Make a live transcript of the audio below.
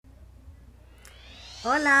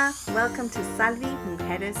Hola, welcome to Salvi,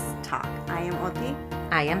 Mujeres Talk. I am Oti,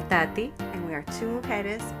 I am Tati. and we are two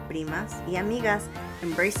mujeres, primas y amigas,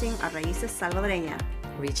 embracing our raíces salvadoreñas.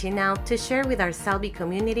 Reaching out to share with our Salvi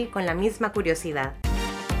community con la misma curiosidad.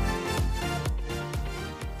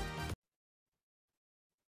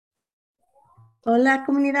 Hola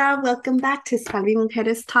comunidad, welcome back to Salvi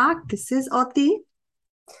Mujeres Talk. This is Oti.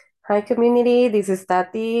 Hi community, this is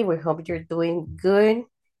Tati. We hope you're doing good.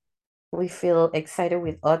 We feel excited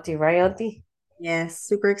with Oti, right Oti? Yes,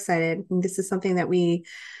 super excited. And this is something that we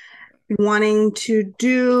been wanting to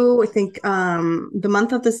do. I think the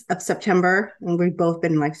month of September, and we've both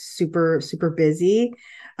been like super busy.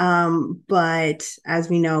 But as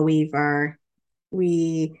we know,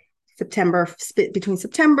 we September between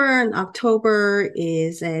September and October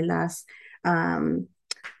is the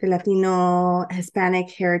Latino Hispanic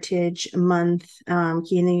Heritage Month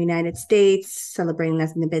here in the United States, celebrating la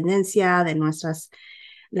independencia de nuestras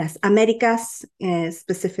las Américas,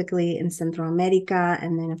 specifically in Central America,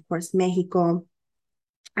 and then of course Mexico.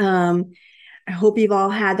 I hope you've all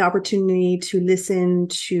had the opportunity to listen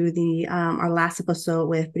to the our last episode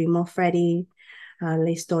with Primo Freddy, la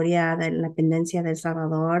historia de la independencia de El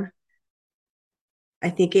Salvador.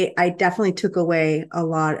 I definitely took away a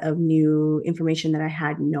lot of new information that I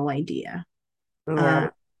had no idea. Yeah. Uh,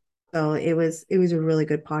 so it was a really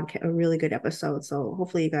good podcast, a really good episode. So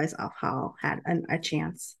hopefully you guys all had a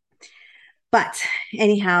chance. But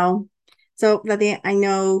anyhow, so I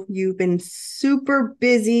know you've been super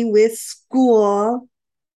busy with school.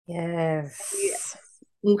 Yes.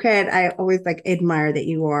 Okay, I always like admire that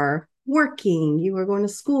you are working, you are going to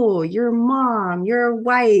school, you're a mom, you're a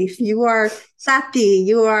wife, you are Tati,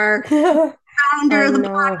 you are founder I of the know.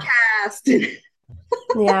 podcast.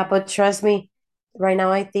 Yeah, but trust me, right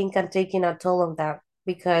now I think I'm taking a toll on that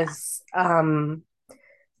because I'm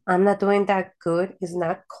not doing that good. It's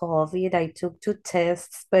not COVID. I took two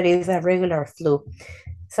tests, but it's a regular flu.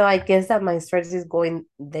 So I guess that my stress is going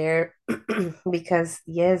there because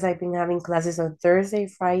yes, I've been having classes on Thursday,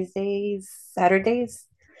 Fridays, Saturdays,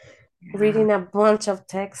 Yeah. reading a bunch of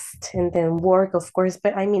text and then work, of course.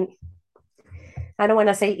 But I mean, I don't want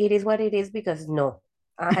to say it is what it is because no,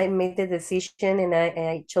 I made the decision and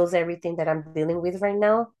I chose everything that I'm dealing with right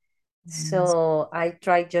now. Yes. So I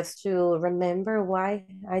try just to remember why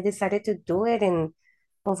I decided to do it. And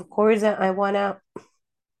of course, I want to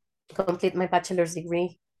complete my bachelor's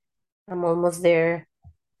degree. I'm almost there.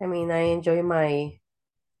 I mean, I enjoy my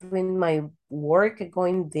doing my work,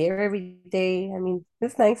 going there every day. I mean,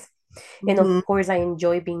 it's nice. And of Mhm. course, I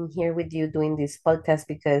enjoy being here with you doing this podcast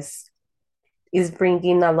because it's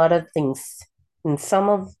bringing a lot of things. And some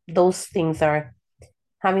of those things are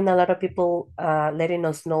having a lot of people letting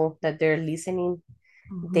us know that they're listening,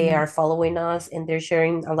 they Mhm. are following us, and they're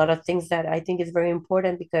sharing a lot of things that I think is very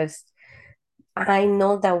important because I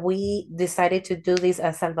know that we decided to do this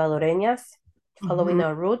as Salvadoreñas, following Mhm.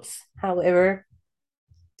 our roots. However,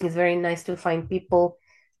 it's very nice to find people,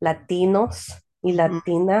 Latinos y Mhm.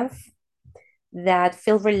 Latinas, that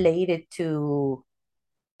feel related to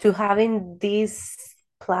having this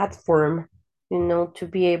platform, to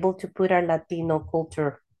be able to put our Latino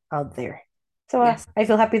culture out there. So Yes. I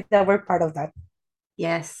feel happy that we're part of that.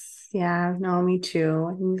 Yes. Yeah. No, me too.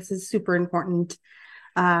 I think this is super important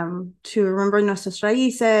to remember nuestras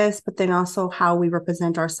raíces, but then also how we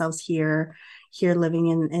represent ourselves here living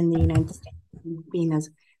in the United States, being as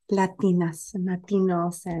Latinas and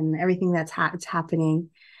Latinos and everything it's happening.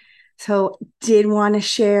 So, did want to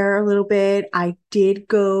share a little bit. I did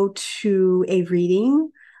go to a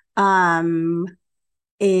reading, um,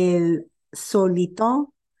 El Solito,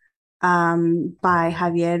 by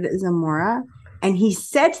Javier Zamora, and he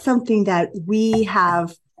said something that we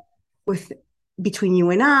have with between you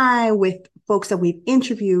and I, with folks that we've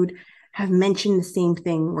interviewed, have mentioned the same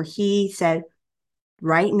thing where he said,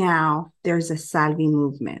 right now, there's a Salvi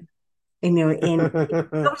movement. And I was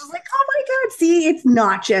like, oh my God, see, it's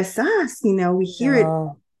not just us. We hear it all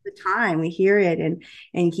No. the time. We hear it. And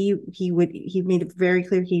he made it very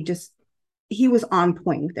clear he was on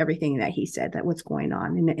point with everything that he said, that what's going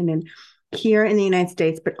on. And then here in the United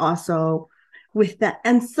States, but also with the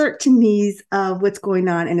uncertainties of what's going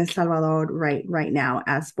on in El Salvador right now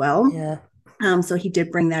as well. Yeah. So he did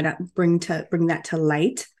bring that up, bring that to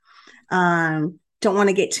light. Don't want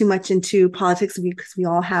to get too much into politics because we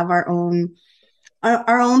all have our own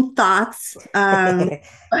thoughts. But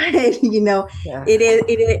Yeah.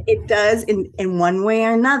 it does in one way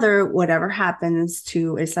or another, whatever happens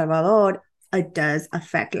to El Salvador, it does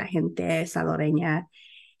affect la gente salvadoreña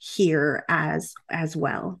here as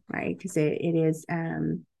well, right? Because it is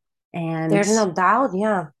and There's no doubt.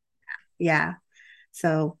 Yeah. yeah.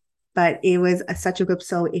 So, but it was such a good.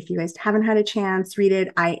 So if you guys haven't had a chance, read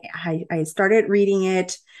it. I started reading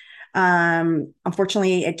it.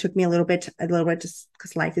 Unfortunately, it took me a little bit just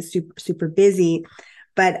because life is super busy.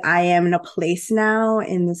 But I am in a place now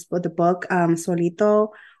in this the book, Solito,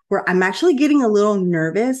 where I'm actually getting a little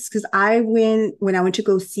nervous because when I went to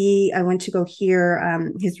go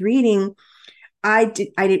hear his reading. I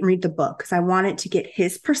didn't read the book because I wanted to get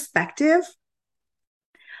his perspective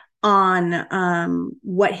on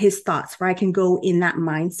what his thoughts, where I can go in that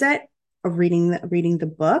mindset of reading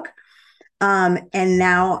the book. And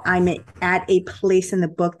now I'm at a place in the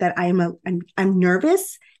book that I'm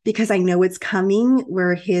nervous because I know it's coming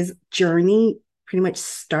where his journey pretty much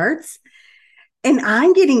starts. And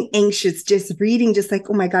I'm getting anxious just reading, just like,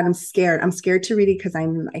 oh my God, I'm scared. I'm scared to read it because I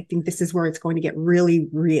think this is where it's going to get really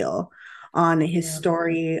real on his Yeah.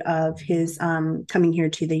 story of his coming here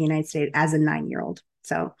to the United States as a 9-year-old.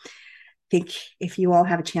 So I think if you all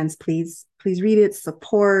have a chance, please read it,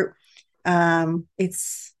 support.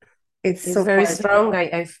 It's It's so very far. strong. I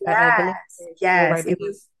believe Yes, you're yes, right it because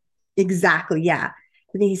was exactly, yeah.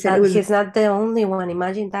 I think he said it was he's not the only one.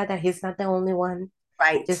 Imagine that he's not the only one.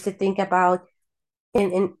 right. Just to think about,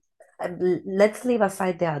 and let's leave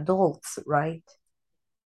aside the adults, right?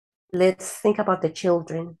 Let's think about the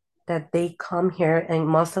children that they come here, and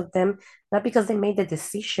most of them, not because they made the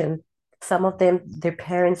decision. Some of them, their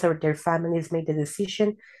parents or their families made the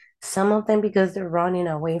decision. Some of them because they're running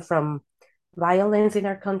away from violence in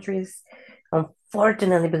our countries.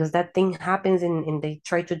 Unfortunately, because that thing happens and they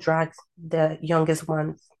try to drag the youngest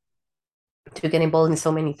ones to get involved in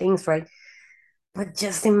so many things, right? But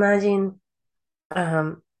just imagine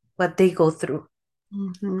what they go through.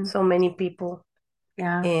 Mhm. So many people,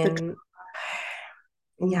 Yeah, and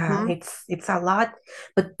yeah, mhm. it's a lot.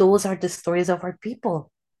 But those are the stories of our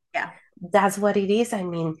people. Yeah. That's what it is. I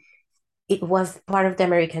mean, it was part of the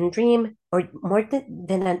American dream, or more than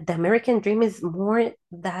the American dream is more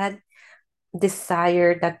that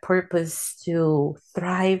desire, that purpose to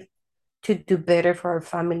thrive, to do better for our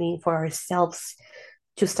family, for ourselves,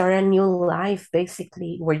 to start a new life,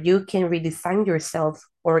 basically, where you can redesign yourself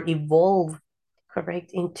or evolve,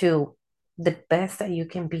 correct, into the best that you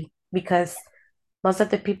can be. Because most of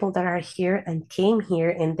the people that are here and came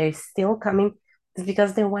here and they're still coming is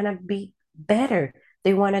because they want to be better.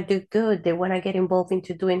 They want to do good. They want to get involved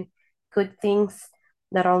into doing good things,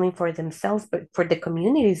 not only for themselves, but for the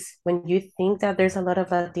communities. When you think that there's a lot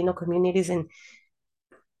of Latino communities and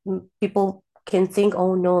people can think,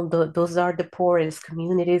 oh no, those are the poorest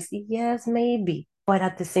communities. Yes, maybe. But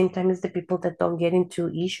at the same time, it's the people that don't get into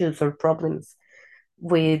issues or problems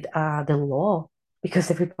with the law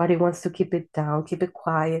because everybody wants to keep it down, keep it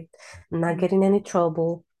quiet, not get in any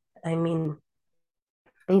trouble. I mean,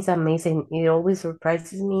 it's amazing. It always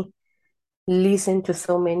surprises me. Listen to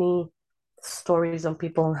so many stories on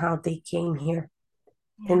people and how they came here.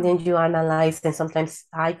 And Yeah. then you analyze, and sometimes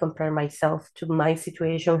I compare myself to my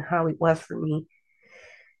situation, how it was for me.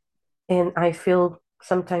 And I feel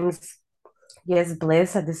sometimes, yes,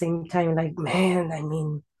 blessed at the same time, like, man, I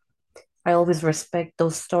mean, I always respect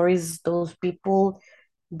those stories, those people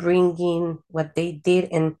bringing what they did.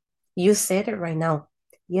 And you said it right now.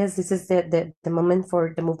 Yes, this is the moment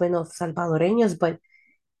for the movement of Salvadoreños, but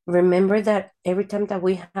remember that every time that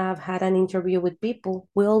we have had an interview with people,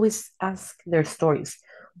 we always ask their stories.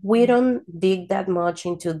 We don't dig that much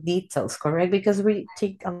into details, correct? Because we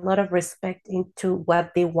take a lot of respect into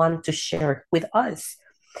what they want to share with us.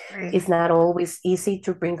 Right. It's not always easy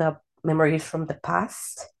to bring up memories from the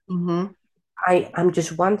past. Mm-hmm. I'm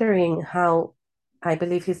just wondering how, I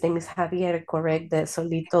believe his name is Javier, correct, the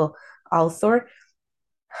Solito author,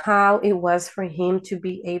 how it was for him to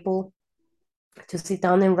be able to sit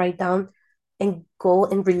down and write down and go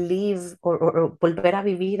and relive or volver a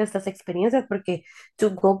vivir estas experiencias, porque to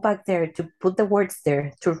go back there, to put the words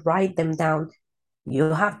there, to write them down, you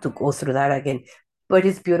have to go through that again. But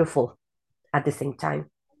it's beautiful at the same time,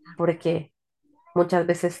 porque muchas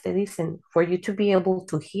veces te dicen, for you to be able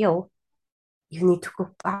to heal, you need to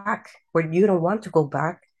go back where you don't want to go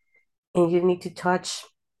back, and you need to touch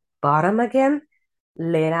bottom again,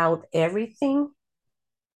 let out everything,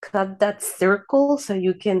 cut that circle so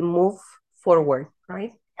you can move forward,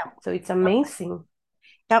 right? So it's Yep. amazing.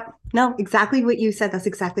 Yep. No, exactly what you said. That's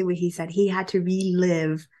exactly what he said. He had to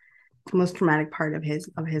relive the most traumatic part of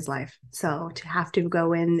his life. So to have to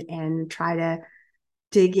go in and try to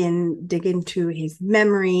dig into his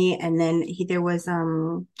memory, and then there was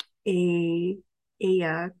a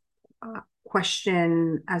a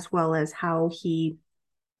question as well as how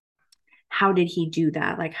did he do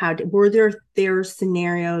that? Like were there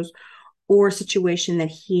scenarios or situation that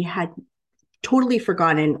he had totally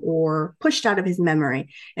forgotten or pushed out of his memory.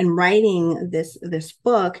 And writing this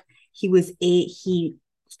book, he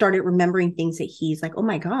started remembering things that he's like, oh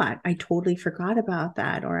my God, I totally forgot about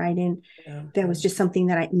that. Or I didn't, that was just something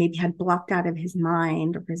that I maybe had blocked out of his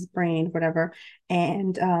mind or his brain, whatever.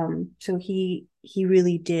 And so he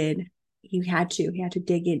really did. He had to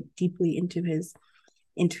dig it deeply into his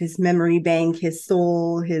memory bank, his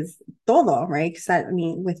soul, his todo, right? Because I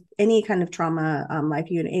mean, with any kind of trauma, life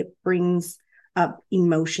unit, it brings up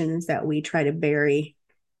emotions that we try to bury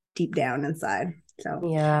deep down inside. So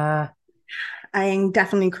Yeah, I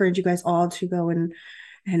definitely encourage you guys all to go and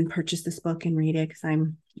purchase this book and read it because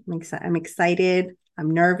I'm excited.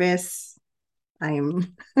 I'm nervous.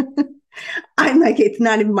 I'm I'm like it's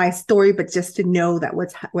not even my story, but just to know that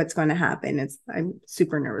what's going to happen. I'm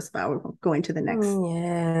super nervous about going to the next.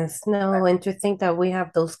 yes, no, and to think that we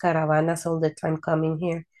have those caravanas all the time coming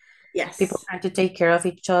here. People Yes. try to take care of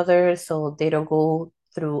each other so they don't go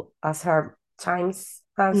through as hard times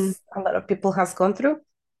Mm-hmm, as a lot of people has gone through.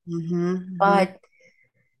 mm-hmm. But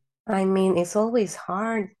I mean, it's always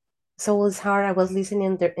hard. It's always hard. I was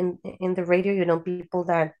listening in the radio, people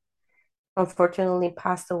that unfortunately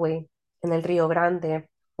passed away en el Río Grande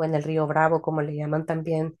o en el Río Bravo, como le llaman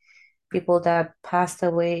también. People that passed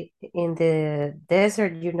away in the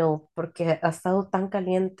desert, porque ha estado tan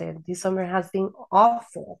caliente. This summer has been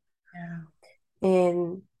awful. Yeah.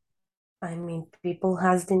 And I mean, people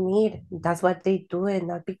has the need. That's what they do it,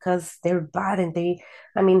 not because they're bad and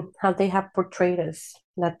how they have portrayed us,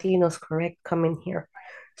 Latinos, correct, coming here.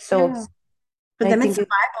 So Yeah. For I them, it's think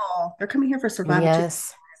survival. They're coming here for survival too,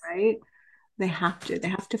 yes, right? They have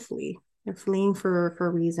to flee. They're fleeing for a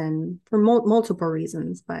reason, for multiple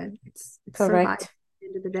reasons, but it's survival at correct. the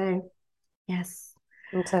end of the day. Yes.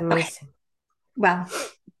 It's Okay. amazing. Well,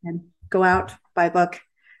 and go out, buy a book,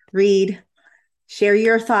 read, share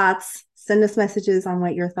your thoughts, send us messages on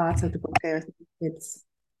what your thoughts of the book are. It's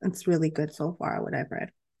it's really good so far, what I've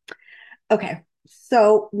read. Okay.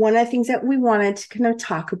 So one of the things that we wanted to kind of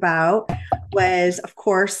talk about was, of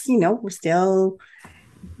course, we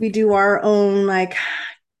do our own like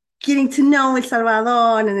getting to know El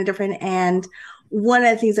Salvador and the different, and one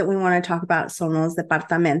of the things that we want to talk about son los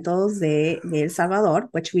departamentos de El Salvador,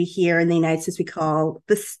 which we here in the United States we call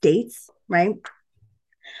the states, right?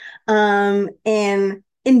 And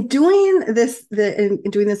in doing in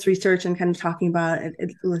doing this research and kind of talking about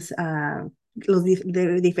los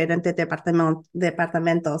diferentes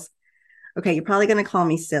departamentos. Okay, you're probably going to call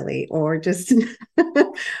me silly or just,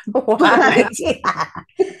 Why? but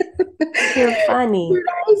You're funny. when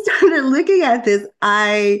I started looking at this,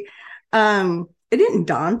 it didn't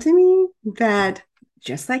dawn to me that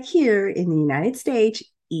just like here in the United States,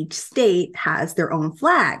 each state has their own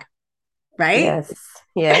flag, right? Yes,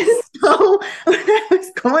 And yes, so when I was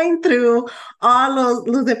going through all los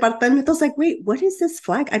departamentos, like, wait, what is this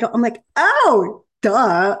flag? I'm like, oh,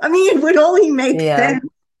 duh. I mean, it would only make yeah, sense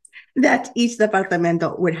that each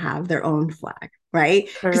departamento would have their own flag, right?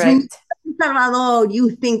 Because when you correct. think Salvador,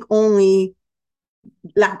 you think only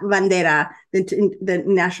la bandera, the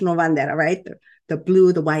national bandera, right? The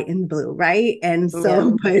blue, the white, and the blue, right? And Yeah,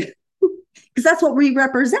 so, but because that's what we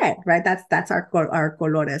represent, right? That's our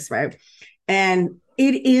colores, right? And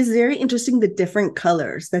it is very interesting the different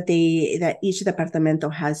colors that each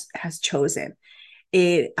departamento has chosen.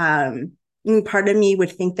 It part of me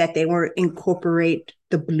would think that they were incorporate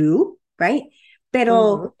the blue, right? mhm,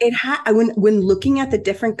 Pero it had when looking at the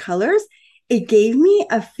different colors, it gave me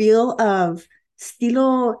a feel of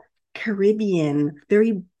estilo Caribbean,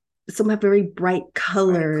 some have very bright bright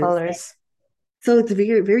colors. colors. So it's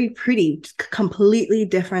very, very pretty, completely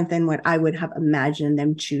different than what I would have imagined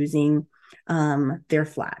them choosing their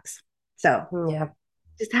flags. So Yeah.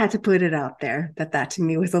 just had to put it out there that to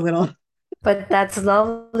me was a little. But that's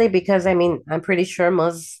lovely because I'm pretty sure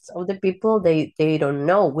most of the people they don't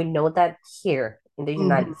know. We know that here in the Mhm.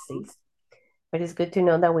 United States. But it's good to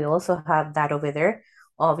know that we also have that over there.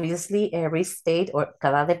 Obviously, every state or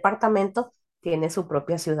cada departamento tiene su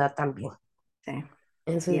propia ciudad también. Okay.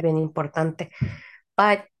 Eso es Yeah. bien importante.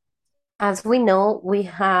 But as we know, we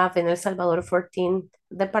have in El Salvador 14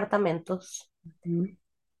 departamentos, Mhm.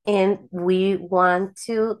 and we want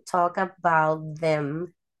to talk about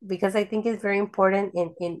them because I think it's very important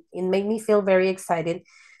and it made me feel very excited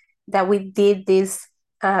that we did these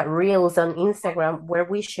reels on Instagram where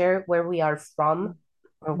we share where we are from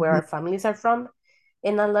or where Mhm. our families are from.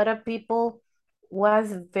 And a lot of people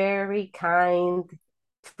was very kind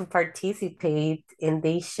to participate and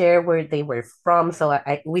they share where they were from. So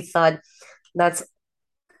we thought that's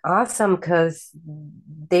awesome because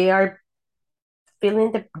they are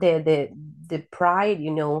feeling the pride,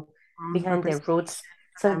 behind the represent roots.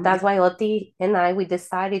 So yeah. that's why Oti and I, we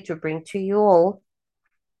decided to bring to you all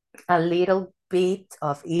a little bit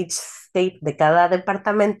of each state de cada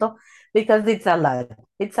departamento because it's a lot.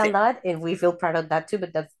 It's a Sí. lot, and we feel proud of that too,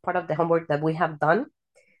 but that's part of the homework that we have done.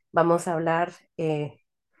 Vamos a hablar de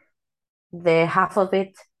half of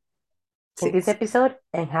it in Sí. this episode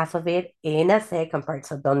and half of it in a second part,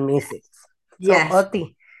 so don't miss it. So, Yes.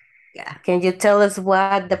 Oti, Yeah. can you tell us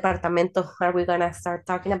what departamento are we gonna start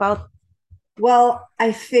talking about? Well,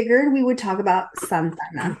 I figured we would talk about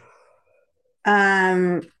Santana.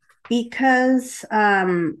 Um, because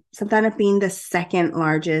Santana being the second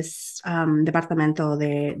largest departamento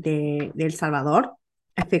de El Salvador,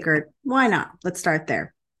 I figured why not? Let's start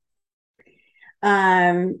there.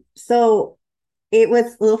 So it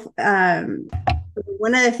was a little,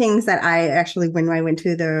 one of the things that I actually when I went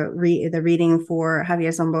to the reading for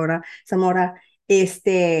Javier Zamora,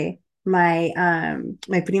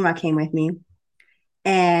 my prima came with me,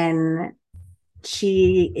 and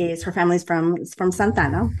her family's from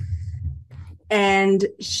Santana, and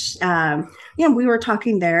we were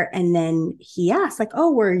talking there, and then he asked like,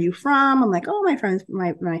 "Oh, where are you from?" I'm like, "Oh, my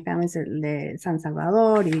family's de San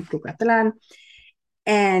Salvador y Cucatlán."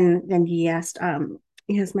 And then he has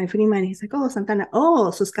my prima, and he's like, "Oh, Santana, oh,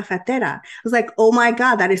 sus cafetera." I was like, "Oh my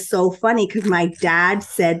God, that is so funny," because my dad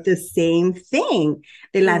said the same thing.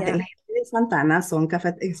 De Yeah. Santana son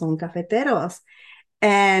cafeteros.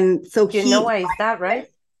 And so You know why is that, right?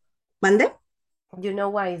 Mande? You know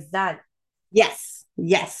why is that? Yes,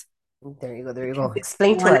 yes. There you go, there you Because go. it's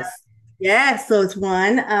Explain to one of, us. yeah, so it's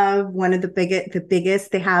one of the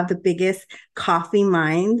biggest, they have the biggest coffee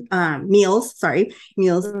meals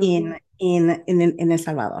Mm. in El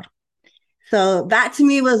Salvador. So that to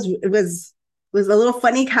me was a little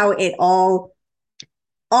funny how it all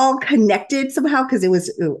connected somehow, because it was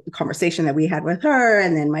a conversation that we had with her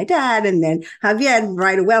and then my dad and then Javier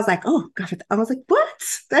right away. I was like, oh gosh, I was like, what?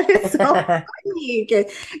 That is so funny. Que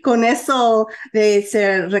con eso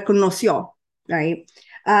se reconoció, right?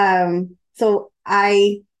 So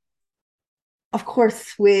I, of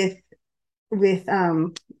course, with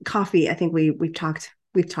coffee, I think we've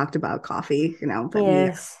talked about coffee, that we are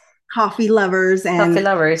Yes. coffee lovers, Coffee and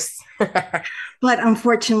lovers. but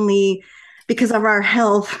unfortunately, because of our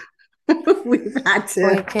health, we've had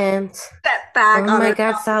We to can't. step back Oh on my our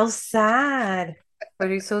God, so sad.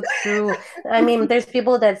 But it's so true. I mean, there's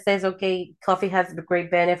people that says, okay, coffee has great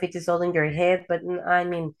benefits, it's all in your head, but I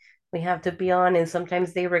mean, we have to be honest.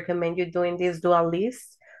 Sometimes they recommend you doing this, do a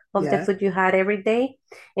list of the yeah. food you had every day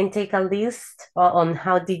and take a list on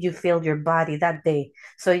how did you feel your body that day.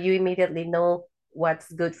 So you immediately know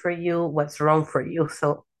what's good for you, what's wrong for you.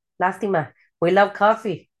 So, lástima, we love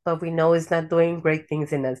coffee, but we know it's not doing great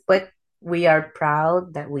things in us. But we are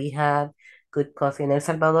proud that we have good coffee. And El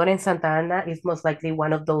Salvador and Santa Ana is most likely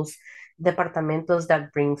one of those departamentos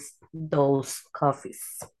that brings those coffees.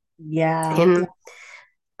 Yeah. And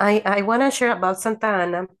I want to share about Santa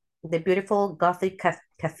Ana, the beautiful Gothic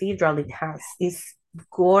cathedral it has. It's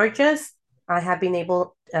gorgeous. I have been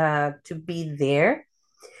able to be there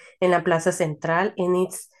in La Plaza Central, and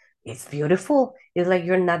it's beautiful. It's like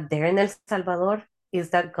you're not there in El Salvador. It's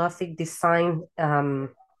that Gothic design,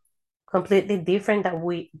 completely different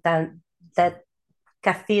than that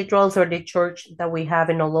cathedrals or the church that we have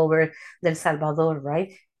in all over El Salvador,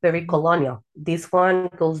 right? Very colonial. This one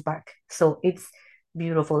goes back. So it's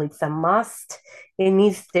beautiful. It's a must. And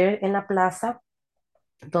it's there in la plaza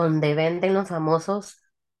donde venden los famosos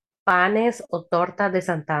panes o tortas de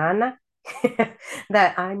Santa Ana.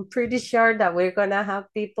 That I'm pretty sure that we're gonna have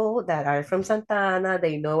people that are from Santa Ana,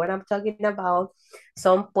 they know what I'm talking about.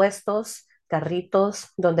 Son puestos, carritos,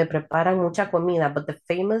 donde preparan mucha comida, but the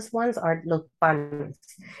famous ones are los panes.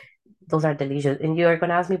 Those are delicious. And you are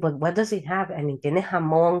gonna ask me, but what does it have? I mean, tiene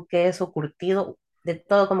jamón, queso, curtido, de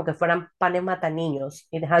todo como que fueran panes mata niños.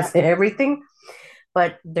 It has Yeah. everything,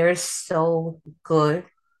 but they're so good.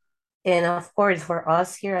 And of course, for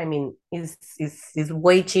us here, I mean, it's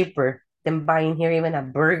way cheaper than buying here even a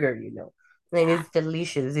burger, you know. And it's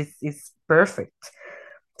delicious. It's perfect.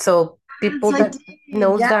 So people So I that did.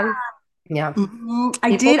 knows Yeah. that, yeah, I people.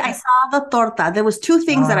 did. I saw the torta. There was two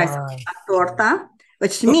things that I saw. Ah. Torta,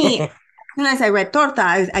 which to me, as soon as I read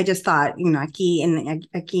torta, I just thought, aquí in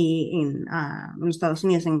Estados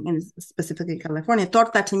Unidos, and specifically California,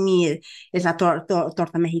 torta to me is a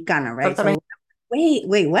torta mexicana, right? Torta. So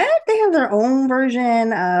wait, what? They have their own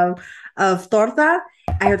version of torta.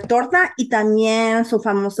 I heard torta, y también son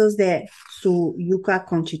famosos de su yuca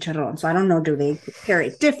con chicharrón. So I don't know, do they prepare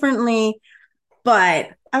it differently? But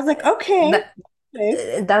I was like, okay. That,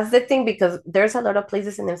 Okay. that's the thing because there's a lot of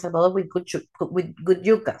places in El Salvador with with good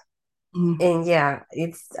yuca. Mm, And yeah,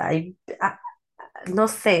 I no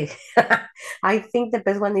sé. I think the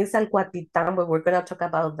best one is Alcuatitan, but we're gonna talk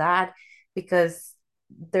about that because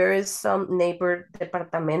there is some neighbor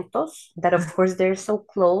departamentos that of course they're so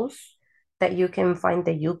close that you can find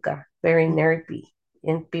the yuca very nearby.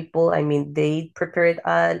 And people, I mean, they prepare it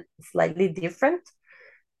slightly different,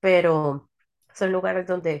 pero son lugares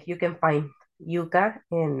donde you can find yuca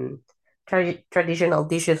and traditional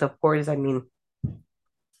dishes, of course. I mean,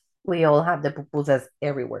 we all have the pupusas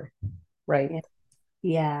everywhere, right? yeah,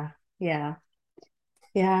 yeah, yeah,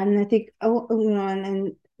 yeah. And I think,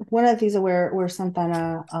 and one of the things that we're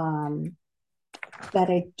Santana, that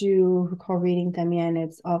I do recall reading también,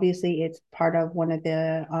 it's obviously it's part of one of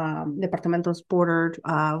the departamentos bordered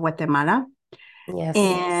Guatemala. Yes.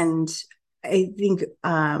 And I think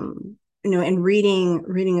in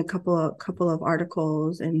reading a couple of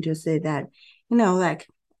articles and just say that, like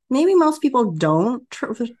maybe most people don't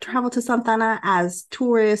travel to Santana as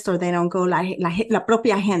tourists, or they don't go la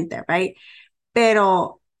propia gente, right?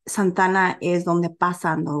 Pero Santana is donde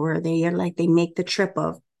pasan, where they are like they make the trip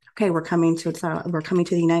of, okay, we're coming to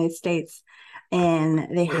the United States, and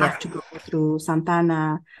they Yeah. have to go through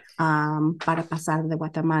Santana para pasar de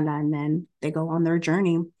Guatemala, and then they go on their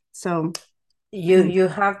journey. So, You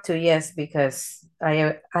have to, yes, because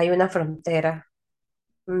hay una frontera.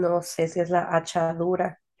 No sé si es la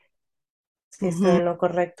Achadura. Si estoy mhm, en lo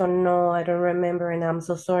correcto, no, I don't remember, and I'm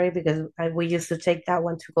so sorry because we used to take that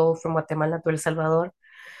one to go from Guatemala to El Salvador.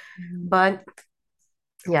 But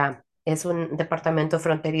yeah, es un departamento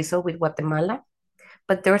fronterizo with Guatemala.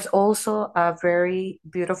 But there's also a very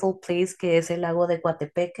beautiful place que es el lago de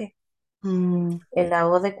Coatepeque. mm, El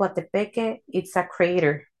lago de Coatepeque, it's a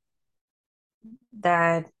crater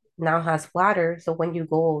that now has water. So when you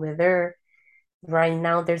go over there, right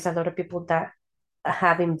now there's a lot of people that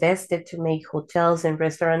have invested to make hotels and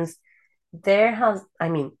restaurants. There has, I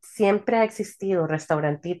mean, siempre ha existido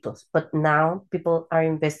restaurantitos, but now people are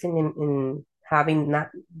investing in having not,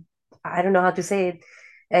 I don't know how to say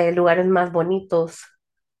it, lugares más bonitos,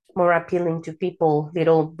 more appealing to people,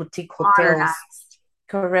 little boutique hotels. modernized.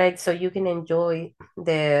 Correct. So you can enjoy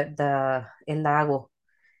the El Lago.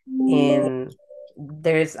 And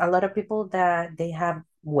there's a lot of people that they have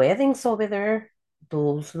weddings over there.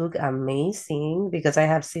 Those look amazing because I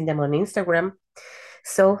have seen them on Instagram.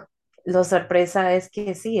 So, lo sorpresa es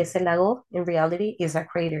que sí, ese lago in reality is a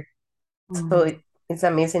crater. So Mm, it's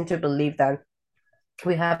amazing to believe that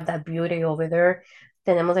we have that beauty over there.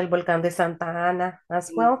 Tenemos el volcán de Santa Ana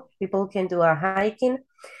as well. People can do a hiking.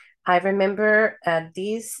 I remember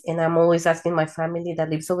this, and I'm always asking my family that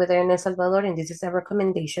lives over there in El Salvador, and this is a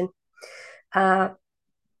recommendation. Uh,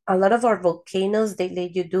 a lot of our volcanoes, they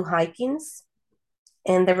let you do hikings,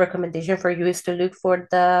 and the recommendation for you is to look for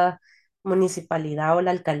the municipalidad o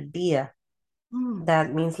la alcaldía. mm,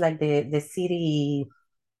 That means like the city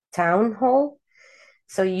town hall.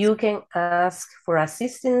 So you can ask for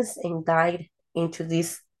assistance and guide into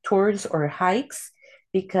these tours or hikes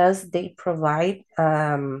because they provide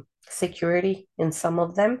security in some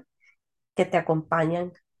of them que te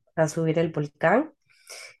acompañan a subir el volcán.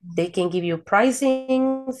 They can give you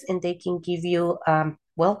pricings and they can give you,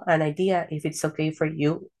 well, an idea if it's okay for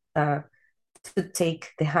you to take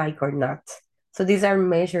the hike or not. So these are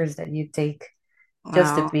measures that you take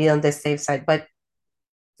just to wow. be on the safe side. But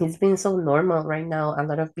it's been so normal right now. A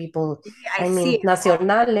lot of people, I I see mean, it all.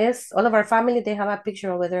 nacionales, all of our family, they have a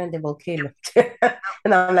picture over there in the volcano.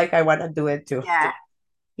 And I'm like, I want to do it too. Yeah.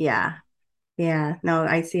 Yeah. Yeah. No,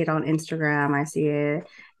 I see it on Instagram. I see it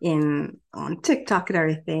in on TikTok and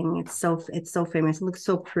everything. It's so famous. It looks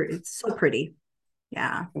so pretty. It's so pretty.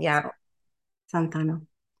 Yeah. Yeah, So Santana.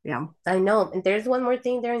 Yeah. I know. And there's one more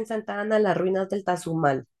thing there in Santa Ana, las ruinas del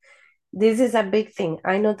Tazumal. This is a big thing.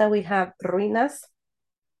 I know that we have ruinas.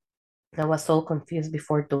 I was so confused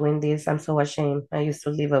before doing this. I'm so ashamed. I used to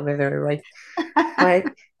live over there, right? But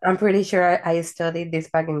I'm pretty sure I studied this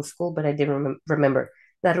back in school, but I didn't remember.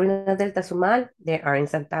 Las ruinas del Tazumal, they are in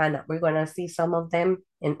Santa Ana. We're going to see some of them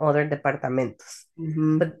in other departamentos.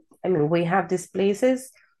 Hmm. But I mean, we have these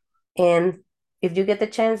places, and if you get the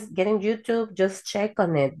chance, get in YouTube, just check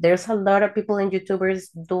on it. There's a lot of people and YouTubers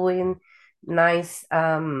doing nice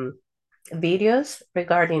videos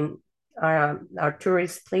regarding our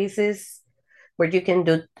tourist places where you can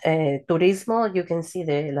do turismo, you can see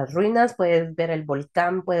las ruinas, puedes ver el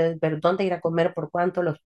volcán, puedes ver dónde ir a comer, por cuánto,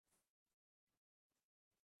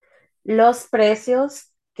 los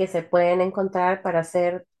precios que se pueden encontrar para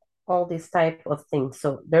hacer all this type of things.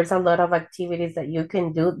 So there's a lot of activities that you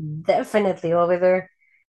can do definitely over there.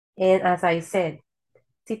 And as I said,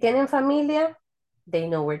 si tienen familia, they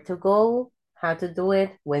know where to go. how to do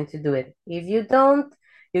it, when to do it. If you don't,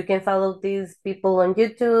 you can follow these people on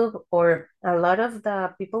YouTube or a lot of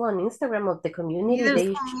the people on Instagram of the Yeah, community. there's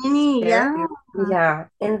They community, share, yeah. yeah,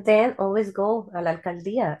 and then always go a la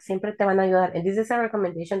alcaldía. Siempre te van a ayudar. And this is a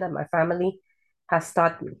recommendation that my family has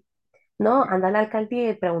taught me. No, anda a la alcaldía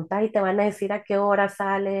y pregunta y te van a decir a qué hora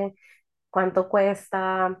sale, cuánto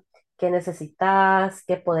cuesta, qué necesitas,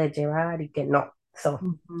 qué puedes llevar y qué no. So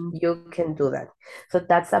Mhm. you can do that. So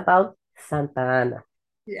that's about Santa Ana.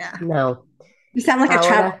 Yeah. Now, You sound like a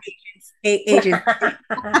travel ahora, agent.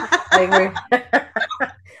 like we're,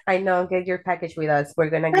 I know, get your package with us. We're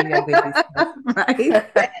gonna give you a good discount. Right?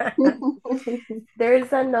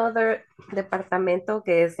 There's another departamento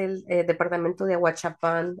que es el departamento de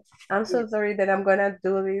Aguachapán. I'm Yeah. so sorry that I'm gonna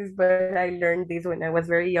do this, but I learned this when I was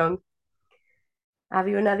very young.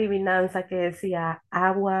 Había una adivinanza que decía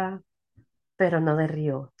agua, pero no de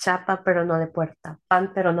río, chapa, pero no de puerta,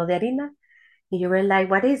 pan, pero no de harina. Y you were like,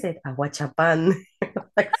 what is it? Aguachapán.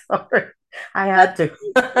 Like, sorry, I had to.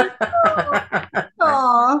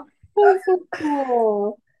 Oh, that's so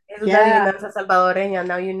cool. Es una Yeah. adivinanza salvadoreña,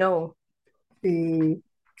 now you know. See.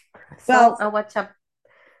 So, Well,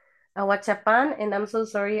 Aguachapán, and I'm so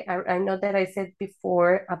sorry, I know that I said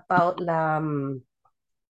before about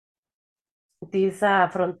this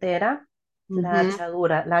frontera, la mhm.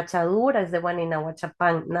 Achadura. La Achadura is the one in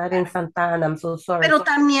Aguachapán, not in Santa Ana, I'm so sorry. Pero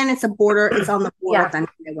también it's a border, it's on the border Yeah,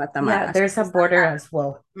 también de yeah, Guatemala. So there's a it's not border that. as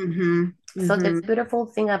well. Mhm. So the Mhm. beautiful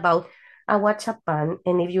thing about Aguachapan,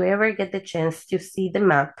 and if you ever get the chance to see the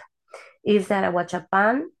map, is that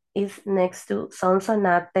Aguachapan is next to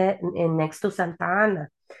Sonsonate and next to Santa Ana.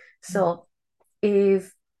 So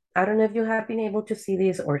if I don't know if you have been able to see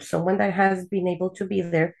this or someone that has been able to be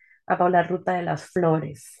there about La Ruta de las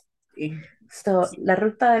Flores. Sí. So Sí. La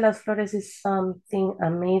Ruta de las Flores is something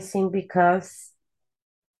amazing because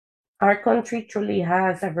our country truly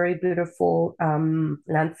has a very beautiful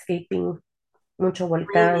landscaping, mucho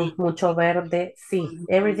volcán, Greening. mucho verde. Sí, Mhm.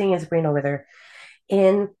 everything is green over there.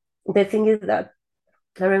 And the thing is that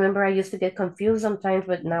I remember I used to get confused sometimes,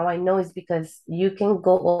 but now I know it's because you can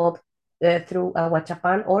go up through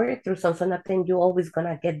Aguachapan or through Sonsonate and you're always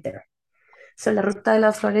gonna get there. So La Ruta de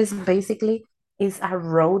las Flores basically is a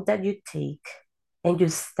road that you take and you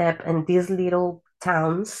step in these little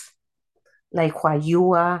towns like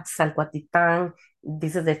Huayua, Salcuatitan.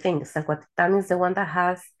 This is the thing. Salcuatitan is the one that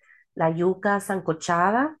has la yuca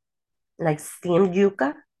sancochada, like steamed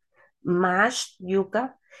yuca, mashed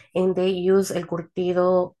yuca, and they use el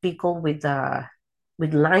curtido pickle with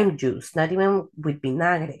lime juice, not even with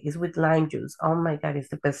vinagre, it's with lime juice. Oh my God, it's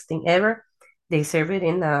the best thing ever. They serve it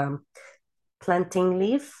in a plantain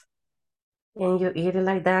leaf, and you eat it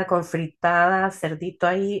like that con fritada, cerdito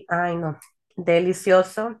ahí. Ay, no,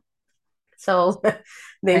 delicioso. So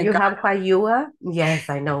then My you God. have Huayua. Yes,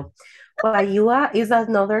 I know. Huayua is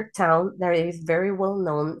another town that is very well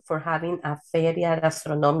known for having a feria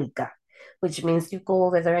gastronómica, which means you go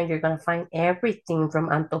over there and you're gonna find everything from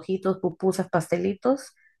antojitos, pupusas, pastelitos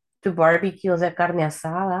to barbecues de carne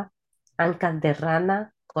asada, ancas de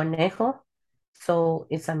rana, conejo. So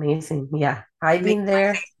it's amazing. Yeah, I've Make been my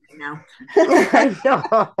there. face right now. I know,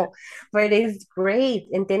 but it's great.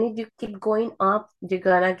 And then if you keep going up, you're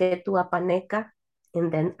gonna get to Apaneca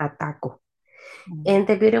and then Ataco. And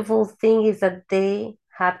the beautiful thing is that they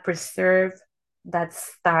have preserved that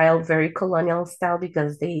style, very colonial style,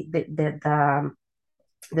 because the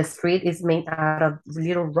street is made out of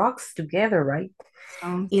little rocks together, right?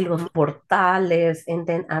 Sounds Y los portales. And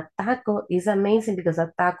then Ataco is amazing because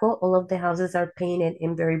Ataco, all of the houses are painted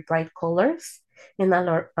in very bright colors and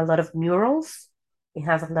a lot of murals. It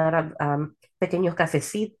has a lot of pequeños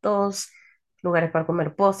cafecitos, lugares para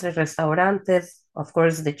comer postres, restaurantes, of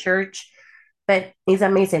course, the church. But it's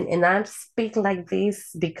amazing. And I speak like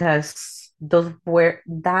this because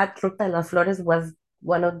that Ruta de las Flores was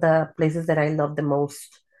one of the places that I love the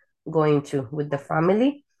most going to with the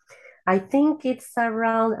family. I think it's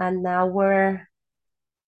around an hour,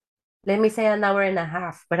 let me say an hour and a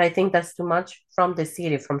half, but I think that's too much from the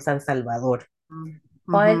city, from San Salvador. mm-hmm.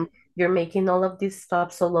 But you're making all of these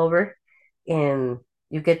stops all over and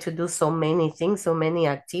you get to do so many things, so many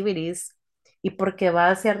activities. Y porque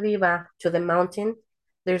va hacia arriba to the mountain,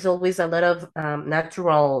 there's always a lot of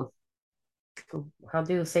natural, how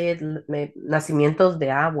do you say it? Nacimientos de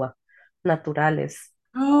agua, naturales.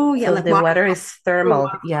 Oh yeah, So like the water, water is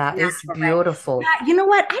thermal. Yeah, it's natural, right? beautiful. Yeah, you know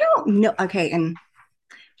what? I don't know. Okay, and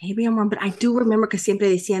maybe I'm wrong, but I do remember que siempre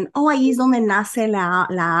decían, oh, ahí es donde nace la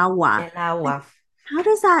agua. El agua. How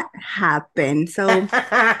does that happen? So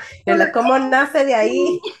You're like, ¿cómo nace de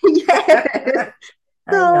ahí? yes.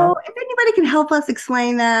 I So know. if anybody can help us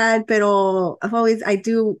explain that, pero I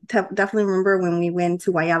do definitely remember when we went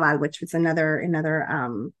to Guayabal, which was another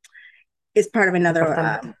is part of another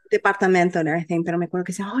Departamento. departamento and everything. Pero me acuerdo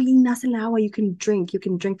que decía, oh, y nace el agua, you can drink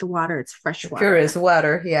the water, it's fresh water. Purest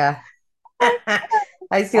water, yeah.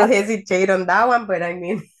 I still hesitate on that one, but I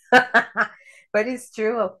mean, but it's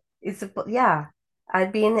true. Yeah.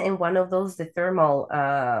 I've been in one of those the thermal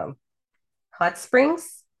hot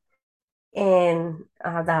springs, and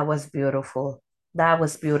that was beautiful. That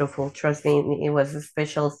was beautiful. Trust me, it was a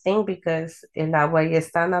special thing because el agua ya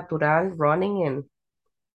está natural running, and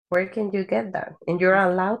where can you get that? And you're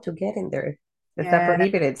allowed to get in there. It's not Yeah,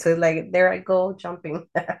 prohibited. So like there I go jumping.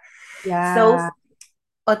 yeah. So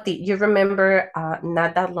Oti, you remember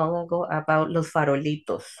not that long ago about los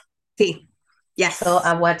farolitos. Sí, So yes.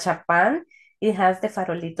 at Huachapan, it has the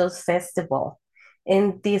Farolitos Festival.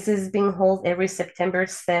 And this is being held every September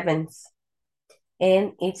 7th.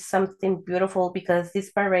 And it's something beautiful because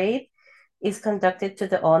this parade is conducted to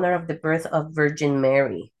the honor of the birth of Virgin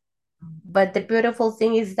Mary. But the beautiful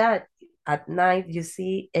thing is that at night you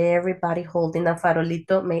see everybody holding a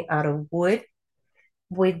farolito made out of wood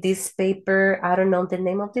with this paper. I don't know the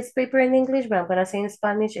name of this paper in English, but I'm gonna say in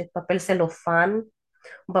Spanish, it's papel celofán,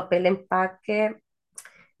 papel empaque.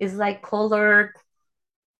 It's like colored,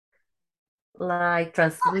 like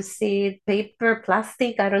translucent paper,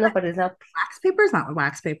 plastic. I don't know, but it's not. Wax paper is not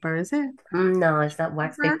wax paper, is it? No, it's not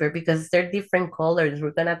wax Paper? paper because they're different colors.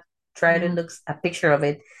 We're gonna try to Mm, look a picture of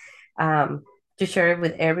it um, to share it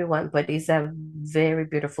with everyone. But it's a very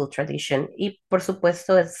beautiful tradition. Y por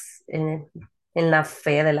supuesto es en la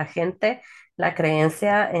fe de la gente, la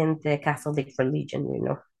creencia in the Catholic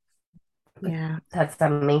religion. But yeah. that's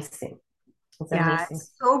amazing. It's Yeah, amazing.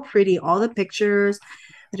 it's so pretty. All the pictures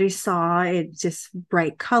that I saw, it just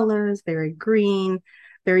bright colors, very green,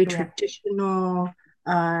 very Yeah, traditional.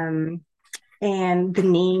 Um, and the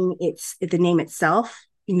name itself,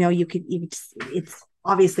 you could it's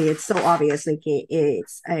obviously it's so obvious, like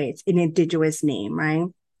it's an indigenous name, right?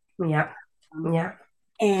 yeah, Um, yeah,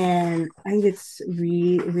 and I think it's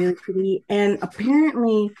really, really pretty. And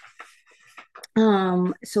apparently,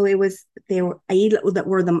 so it was they were ahí that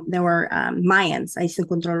were there were Mayans. Ahí se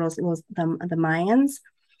encontró the Mayans.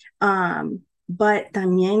 But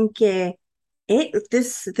también que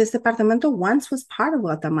this departamento once was part of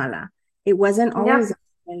Guatemala. It wasn't yeah. always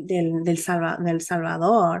del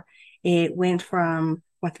Salvador. It went from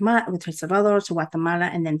Guatemala with El Salvador to Guatemala,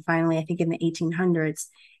 and then finally, I think in the 1800s,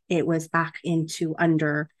 it was back into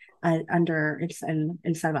under El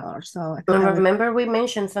Salvador. So I thought And that was. remember, we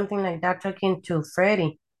mentioned something like that talking to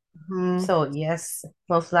Freddie. Mhm. So yes,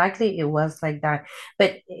 most likely it was like that.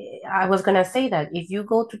 But I was gonna say that if you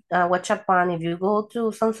go to Huachapan, if you go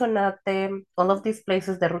to Sonsonate, all of these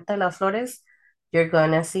places, the Ruta de las Flores, you're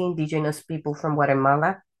gonna see indigenous people from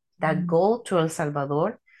Guatemala that go to El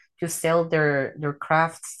Salvador to sell their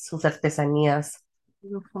crafts, sus artesanías. So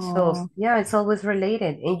Beautiful. yeah, it's always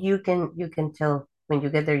related, and you can tell when you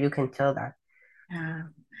get there, you can tell that. Yeah.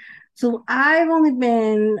 So I've only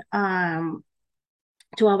been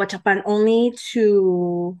to Aguachapan only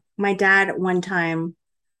to my dad one time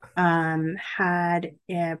had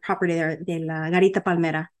a property there de la Garita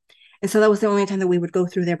Palmera. And so that was the only time that we would go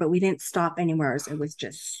through there, but we didn't stop anywhere. It was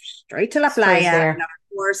just straight to la Straight playa. And there.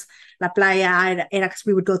 of course, la playa era because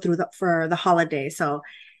we would go through for the holiday. So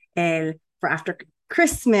for after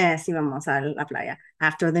Christmas íbamos a la playa.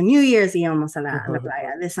 After the New Year's íbamos a la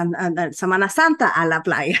playa. De Semana Santa a la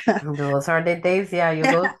playa. Those are the days, yeah, you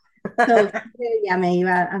go. So yeah,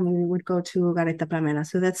 we would go to Garita Palmera.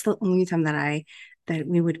 So that's the only time that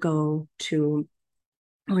we would go to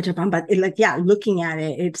Japan. But like, yeah, looking at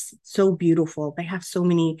it, it's so beautiful. They have so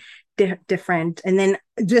many different. And then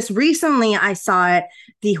just recently, I saw it.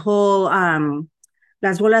 The whole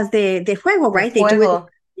las bolas de fuego, De right? They do it. fuego.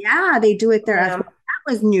 Yeah, they do it there as Yeah. well.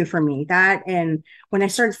 That was new for me. That, and when I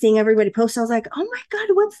started seeing everybody post, I was like, oh my God,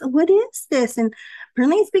 what is this? And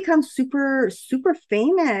apparently it's become super, super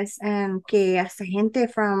famous, and que hasta gente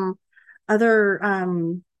from other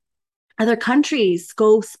other countries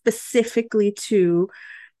go specifically to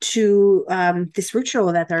this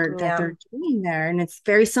ritual that they're Yeah. doing there. And it's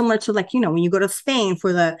very similar to, like, when you go to Spain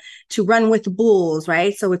for the to run with bulls,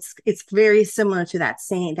 right? So it's very similar to that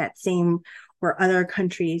same where other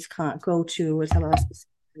countries can't go to as well,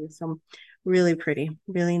 specifically. So really pretty,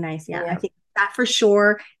 really nice. Yeah, I Yeah. think that for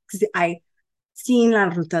sure. I seen la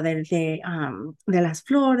ruta de las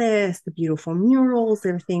flores, the beautiful murals,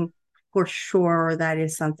 everything. For sure, that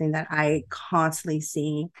is something that I constantly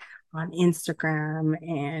see on Instagram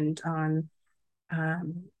and on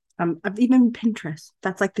even Pinterest.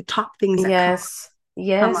 That's like the top things that come up. Yes.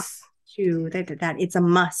 come up Yes. to that. It's a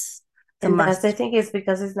must. It's a And that's the must. thing is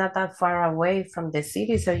because it's not that far away from the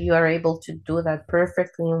city, so you are able to do that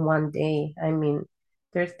perfectly in one day. I mean,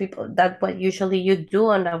 there's people that's what usually you do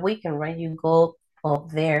on a weekend, right? You go up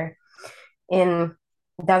there. And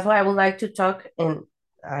that's why I would like to talk and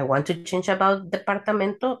I want to change about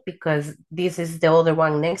Departamento because this is the other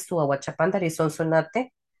one next to Ahuachapan that is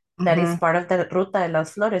Sonsonate, that is Mm-hmm. part of the Ruta de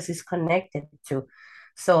las Flores is connected to.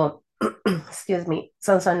 So, excuse me,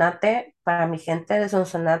 Sonsonate, para mi gente de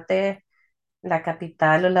Sonsonate, la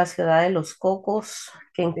capital o la ciudad de los cocos,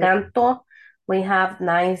 que encanto. We have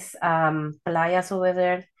nice playas over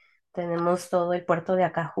there. Tenemos todo el puerto de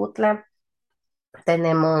Acajutla.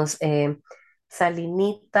 Tenemos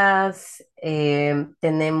Salinitas.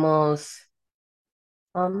 Tenemos.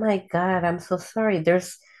 Oh my God, I'm so sorry.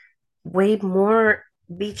 There's way more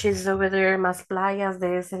beaches over there, más playas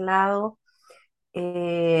de ese lado.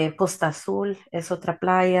 Costa Azul es otra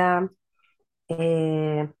playa.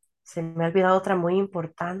 Eh, Se me ha olvidado otra muy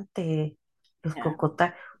importante. Los Yeah.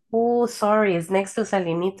 Cocotá. Oh, sorry, it's next to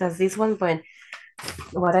Salinitas, this one, but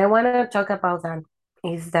what I want to talk about that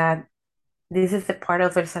is that this is the part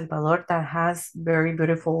of El Salvador that has very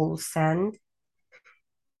beautiful sand,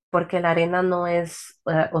 porque la arena no es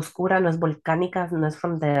oscura, no es volcánica, no es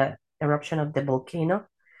from the eruption of the volcano.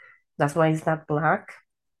 That's why it's not black.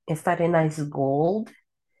 Esta arena is gold.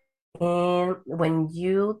 And when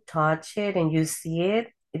you touch it and you see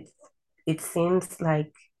it, it seems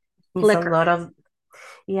like it's a Flicker. lot of,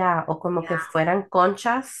 yeah, o como que Yeah. fueran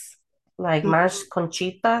conchas, like Mhm. mashed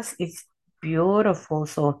conchitas. It's beautiful.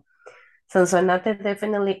 So Sonsonate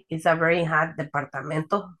definitely is a very hot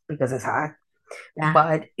departamento because it's hot, Yeah.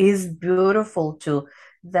 but it's beautiful too.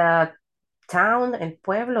 The town, el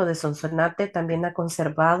pueblo de Sonsonate también ha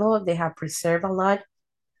conservado. They have preserved a lot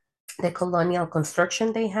the colonial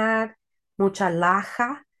construction they had, mucha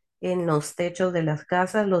laja en los techos de las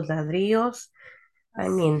casas, los ladrillos. I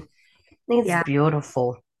mean, it's Yeah.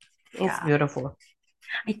 beautiful. It's Yeah. beautiful.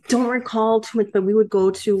 I don't recall too much, but we would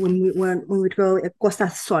go to when we would go. Costa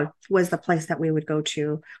Sol was the place that we would go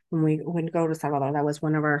to when we would go to Salvador. That was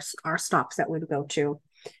one of our stops that we would go to.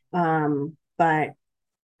 But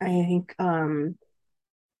I think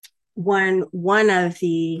one of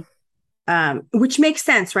the which makes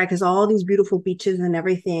sense, right? Because all these beautiful beaches and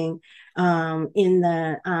everything in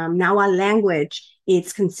the Nahuatl language,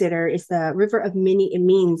 it's the river of many. It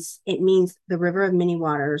means the river of many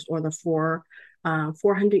waters or the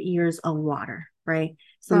 400 years of water, right?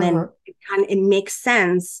 So then Mhm. it makes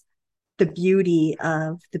sense the beauty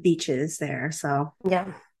of the beaches there. So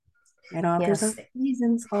Yeah, there's yes.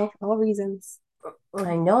 reasons, all reasons.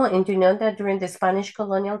 I know. And you know that during the Spanish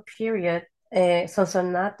colonial period,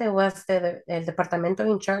 Sonsonate was the departamento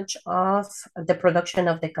in charge of the production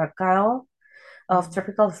of the cacao, of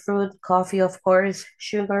tropical fruit, coffee, of course,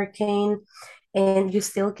 sugar cane, and you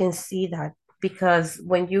still can see that because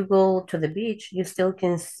when you go to the beach, you still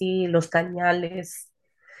can see los cañales,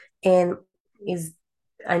 and is,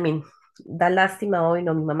 I mean, da lástima hoy,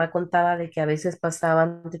 ¿no? Mi mamá contaba de que a veces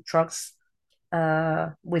pasaban the trucks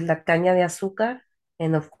with la caña de azúcar,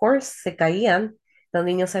 and of course se caían. Los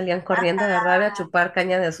niños salían corriendo de rabia a chupar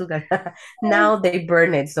caña de azúcar. Now they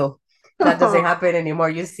burn it, so that doesn't Oh, happen anymore.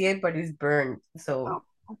 You see it, but it's burned. So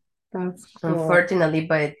that's cool. unfortunately,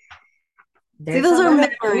 but See, there's a lot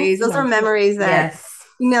of things those are here. memories that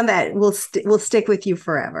Yes, that will stick with you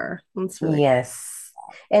forever. That's really yes.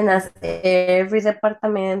 And as every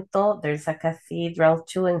departamento, there's a cathedral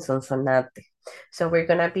too in Sonsonate. So we're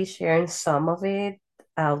gonna be sharing some of it,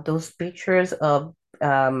 those pictures of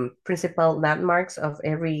principal landmarks of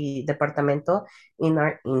every departamento in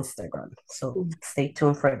our Instagram. So cool. stay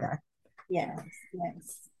tuned for that. Yes,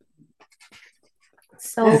 yes.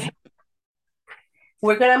 So Okay.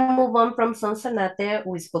 we're gonna move on from Sonsonate.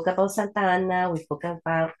 We spoke about Santa Ana. We spoke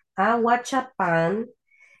about Ahuachapan.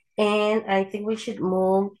 And I think we should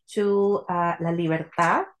move to La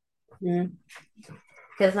Libertad, Mm.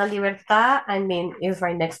 because La Libertad, I mean, is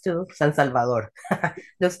right next to San Salvador.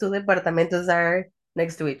 Those two departamentos are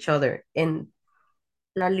next to each other. In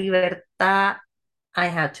La Libertad, I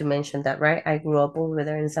had to mention that, right? I grew up over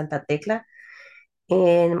there in Santa Tecla,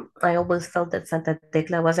 and I always felt that Santa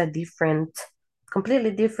Tecla was a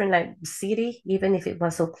completely different like city, even if it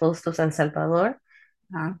was so close to San Salvador.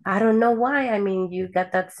 Uh, I don't know why. I mean, you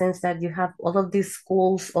get that sense that you have all of these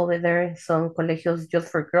schools over there, some colegios just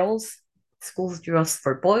for girls, schools just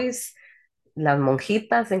for boys, las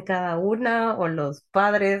monjitas en cada una, or los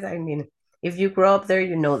padres. I mean, if you grow up there,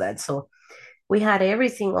 you know that. So we had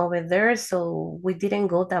everything over there. So we didn't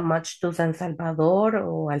go that much to San Salvador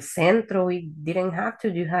or al centro. We didn't have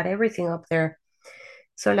to. You had everything up there.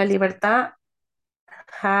 So La Libertad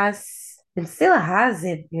has and still has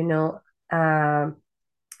it,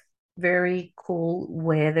 very cool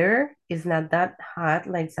weather. It's not that hot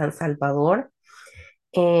like San Salvador.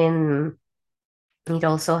 And it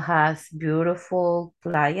also has beautiful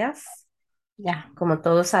playas. Yeah. Como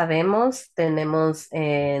todos sabemos, tenemos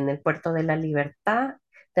en el puerto de la Libertad,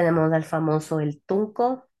 tenemos al famoso El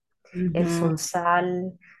Tunco, el Mm-hmm.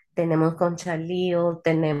 Sunsal, tenemos Conchalío,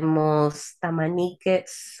 tenemos Tamanique,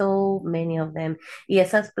 so many of them. Y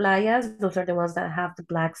esas playas, those are the ones that have the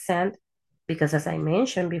black sand, because as I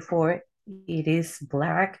mentioned before, it is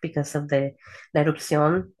black because of the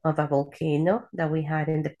eruption of a volcano that we had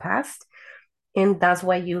in the past. And that's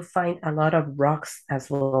why you find a lot of rocks as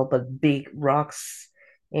well, but big rocks.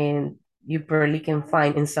 And you barely can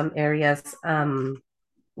find in some areas,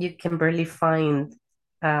 you can barely find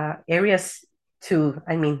areas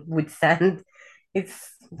I mean, with sand.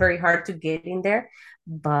 It's very hard to get in there.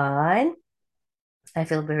 But I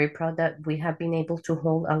feel very proud that we have been able to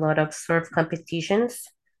hold a lot of surf competitions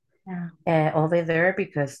Yeah. over there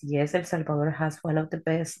because, yes, El Salvador has one of the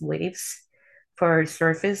best waves for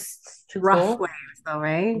surfers to Rough go. waves, though,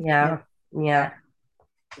 right? Yeah. Yeah, Yeah. yeah,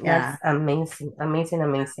 Yeah. that's amazing, amazing,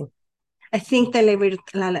 amazing. I think the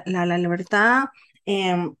La Libertad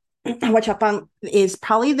and Huachapán is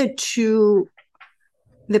probably the two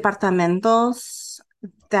departamentos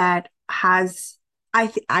that has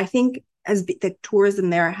I think as the tourism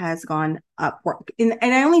there has gone up, and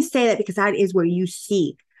I only say that because that is where you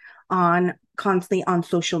see on constantly on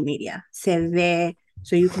social media se ve,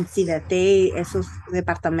 so you can see that they esos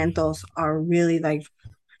departamentos are really like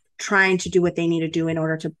trying to do what they need to do in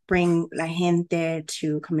order to bring la gente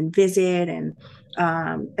to come and visit and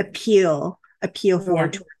appeal for Yeah,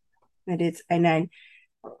 tourism. It is, and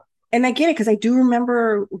I get it because I do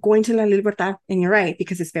remember going to La Libertad, and you're right,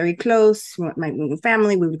 because it's very close. My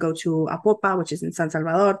family, we would go to Apopa, which is in San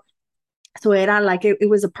Salvador. So era like it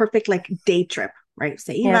was a perfect like day trip, right?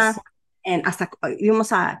 Se iba yes. and hasta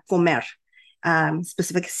íbamos a comer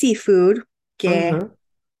specific seafood que Mm-hmm.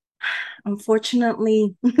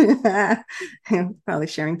 unfortunately I'm probably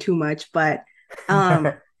sharing too much, but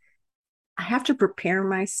I have to prepare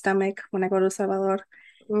my stomach when I go to El Salvador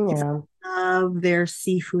because Yeah, I love their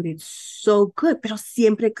seafood. It's so good, pero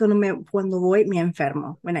siempre cuando voy me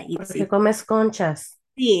enfermo when I eat porque seafood. comes conchas.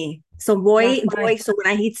 Sí. So That's voy. why. So when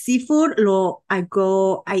I eat seafood,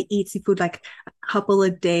 I eat seafood like a couple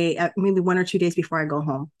of days, maybe 1 or 2 days before I go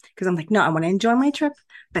home. Because I'm like, no, I want to enjoy my trip,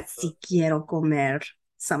 but si quiero comer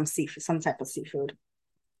some seafood, some type of seafood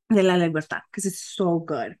de la libertad, because it's so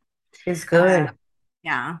good. It's Uh, good.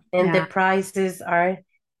 yeah, And the yeah. prices are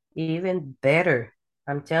even better.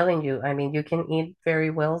 I'm telling you. I mean, you can eat very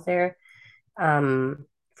well there.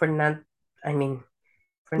 For not, I mean,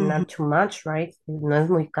 for Mhm. not too much, right? No es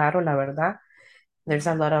muy caro, la verdad. There's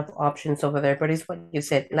a lot of options over there, but it's what you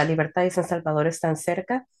said. La Libertad y San Salvador están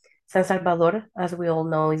cerca. San Salvador, as we all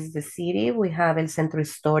know, is the city. We have el Centro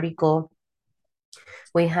Histórico.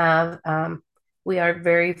 We have, we are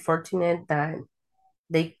very fortunate that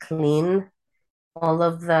they clean all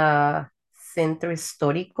of the Centro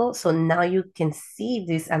Histórico. So now you can see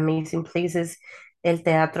these amazing places. El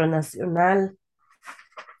Teatro Nacional.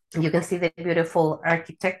 You can see the beautiful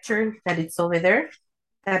architecture that it's over there.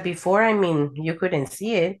 That before, I mean, you couldn't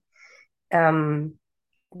see it. Um,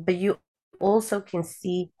 but you also can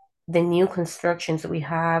see the new constructions we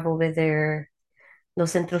have over there.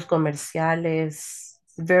 Los centros comerciales,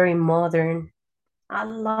 very modern. A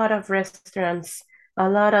lot of restaurants, a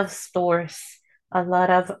lot of stores, a lot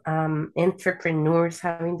of entrepreneurs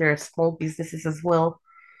having their small businesses as well.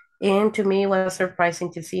 And to me, it was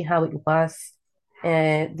surprising to see how it was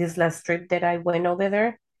this last trip that I went over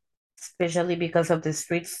there, especially because of the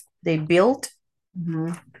streets they built.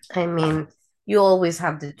 Mhm. I mean, you always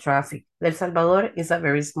have the traffic. El Salvador is a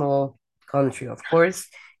very small country, of course,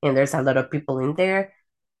 and there's a lot of people in there,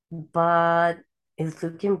 but it's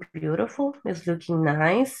looking beautiful. It's looking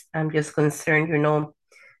nice. I'm just concerned,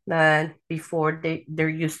 that before there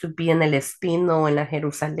used to be in El Espino, en La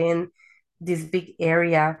Jerusalén, this big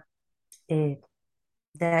area eh,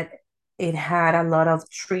 that it had a lot of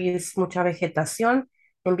trees, mucha vegetación,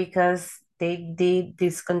 and because they did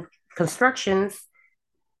these constructions,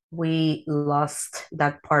 we lost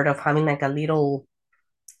that part of having like a little,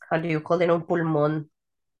 how do you call it, un pulmón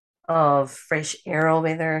of fresh air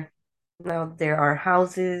over there. Now there are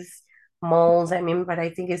houses, malls, I mean, but I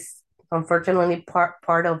think it's unfortunately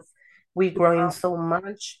part of we growing so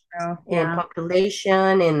much Oh, in yeah,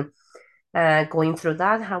 population and going through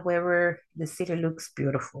that. However, the city looks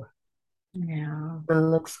beautiful. yeah. It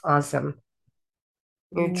looks awesome.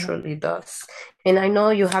 It Yeah. truly does. And I know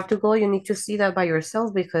you have to go, you need to see that by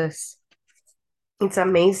yourself because it's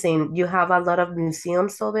amazing. You have a lot of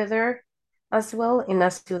museums over there as well in la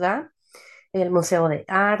ciudad. El Museo de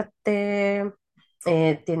Arte,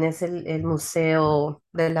 tienes el Museo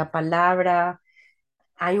de la Palabra,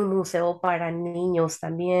 hay un museo para niños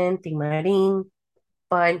también, Timarín,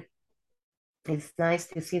 but it's nice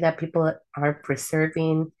to see that people are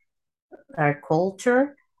preserving our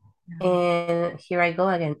culture. And here I go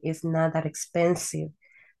again. It's not that expensive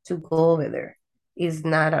to go over there. It's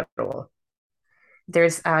not at all.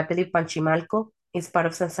 There's, I believe, Panchimalco is part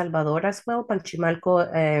of San Salvador as well. Panchimalco,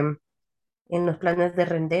 en los planes de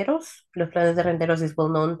renderos. Los planes de renderos is well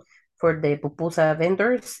known for the pupusa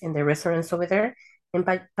vendors and the restaurants over there. And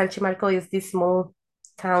Panchimalco is this small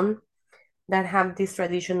town that have this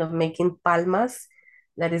tradition of making palmas,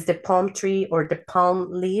 that is the palm tree or the palm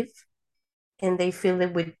leaf, and they fill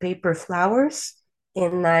it with paper flowers.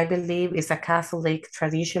 And I believe it's a Catholic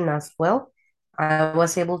tradition as well. I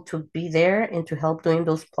was able to be there and to help doing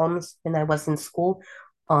those palms when I was in school,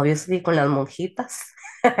 obviously con las monjitas.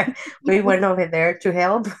 We went over there to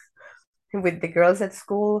help with the girls at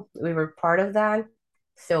school. We were part of that.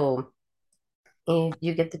 So if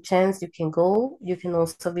you get the chance, you can go. You can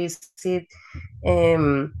also visit.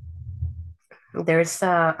 Um, there's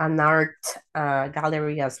an art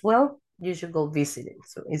gallery as well. You should go visit it.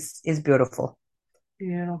 So it's beautiful.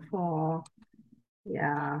 Beautiful.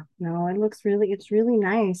 Yeah. No, it's really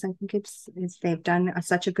nice. I think it's they've done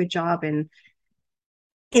such a good job in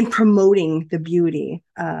promoting the beauty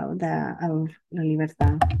of La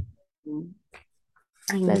Libertad. La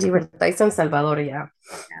And Libertad y San Salvador, yeah.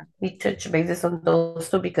 yeah. We touch bases on those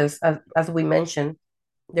two because, as we mentioned,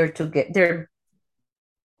 they're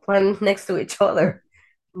one next to each other,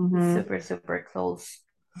 Mm-hmm. super super close.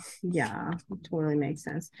 Yeah, it totally makes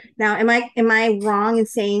sense. Now, am I wrong in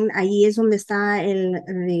saying ahí es donde está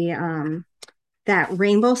that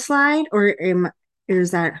rainbow slide, or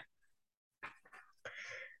is that?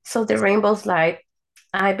 So the rainbow slide,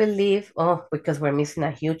 I believe, oh, because we're missing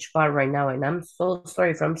a huge part right now, and I'm so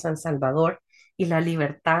sorry from San Salvador y La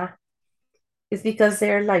Libertad. It's because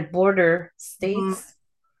they're like border Mhm. states.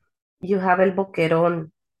 You have El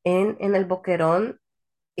Boquerón, and in El Boquerón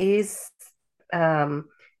is um,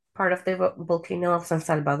 part of the volcano of San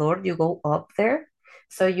Salvador. You go up there,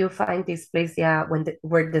 so you find this place, yeah,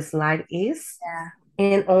 where the slide is, Yeah.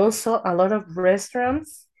 and also a lot of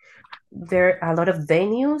restaurants. There are a lot of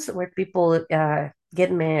venues where people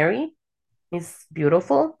get married. It's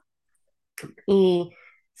beautiful. Y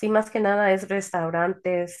sí, más que nada es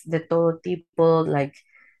restaurantes de todo tipo, like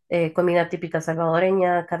comida típica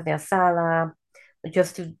salvadoreña, carne asada,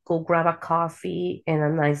 just to go grab a coffee and a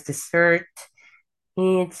nice dessert.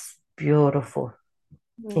 It's beautiful.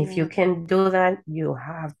 If you Mm, can do that, you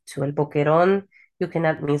have to. El Boquerón, you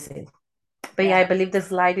cannot miss it. But yeah, yeah. I believe the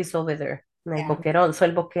slide is over there. El Yeah. Boquerón. So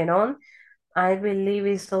El Boquerón, I believe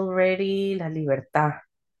is already La Libertad,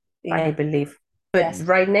 Yeah. I believe. But Yes.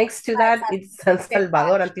 right next to that, it's San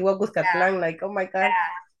Salvador, Antigua Yeah. Cuscatlán. Like, oh my God.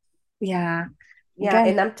 Yeah. Yeah, Again.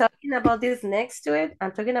 and I'm talking about this next to it.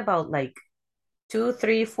 I'm talking about like 2,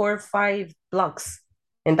 3, 4, 5 blocks.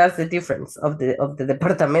 And that's the difference of the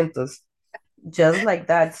departamentos. Just like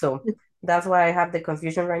that. So that's why I have the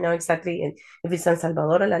confusion right now exactly. And if it's San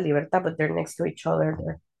Salvador or La Libertad, but they're next to each other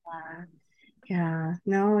there. Yeah.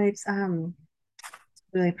 No, it's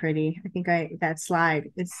really pretty. I think I that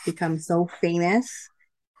slide it's become so famous.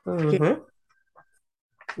 Mm-hmm.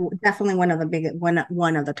 Definitely one of the big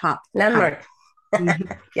one of the top Landmark.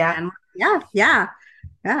 Yeah. and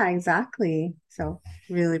yeah, exactly. So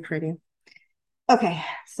really pretty. Okay,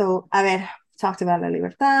 so a ver, talked about La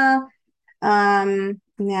Libertad.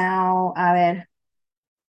 Now a ver,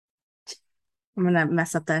 I'm gonna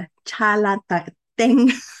mess up the chala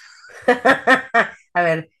thing. A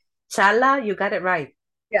ver, Chala, you got it right.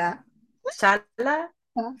 Yeah. Chala,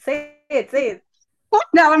 say it.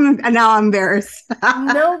 Now I'm embarrassed.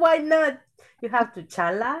 No, why not? You have to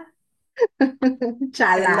Chala,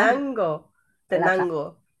 Chala. Tenango,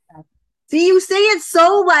 Tenango. See, you say it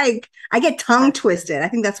so like I get tongue Uh, twisted. I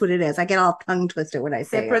think that's what it is. I get all tongue twisted when I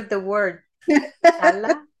say Separate the word. it.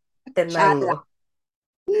 Chala, Chala. Tenango.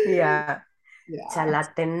 Yeah. Yeah.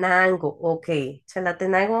 Chalatenango. Okay.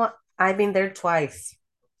 Chalatenango, I've been there twice.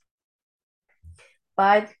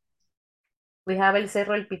 But we have El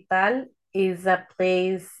Cerro El Pital is a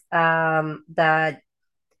place that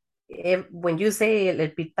when you say El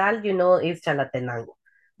Pital, you know it's Chalatenango.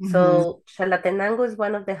 Mm-hmm. So Chalatenango is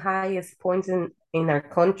one of the highest points in our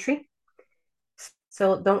country.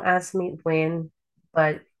 So don't ask me when,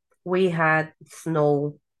 but we had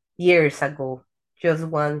snow years ago just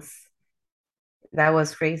once. That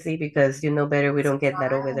was crazy because you know better we don't get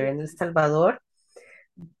that over there in El Salvador.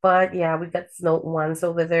 But yeah, we got snow once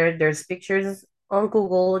over there. There's pictures on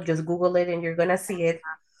Google. Just Google it and you're gonna see it.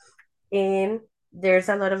 And there's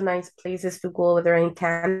a lot of nice places to go over there in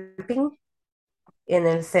camping in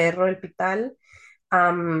El Cerro, El Pital.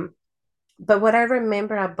 Um, but what I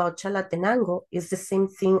remember about Chalatenango is the same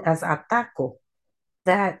thing as Ataco,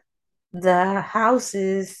 that the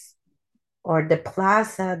houses or the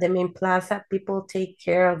plaza, the main plaza, people take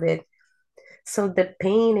care of it. So the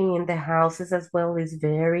painting in the houses as well is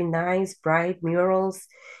very nice, bright murals.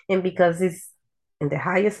 And because it's in the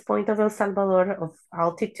highest point of El Salvador of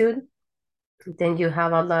altitude, then you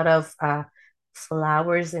have a lot of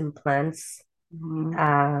flowers and plants Mhm.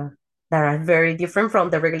 uh, that are very different from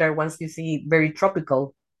the regular ones you see, very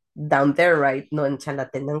tropical down there, right? No, in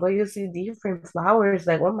Chalatenango, you see different flowers.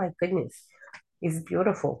 Like, oh my goodness, it's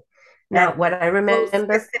beautiful. And Now, what I so remember,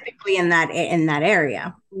 specifically in that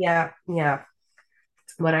area. yeah, yeah,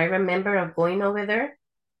 what I remember of going over there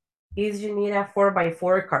is you need a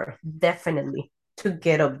 4x4 car, definitely, to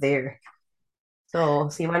get up there. So,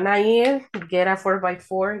 si van a ir, get a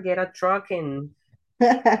 4x4, get a truck, and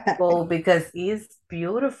go because it's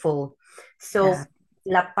beautiful. Yeah. So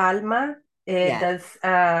La Palma, Yeah. that's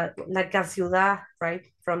like a ciudad, right?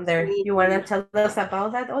 From there. You want to tell us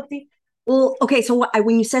about that, Oti? Well, okay, so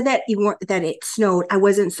when you said that you weren't that it snowed, I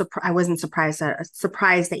wasn't surprised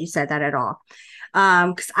that you said that at all.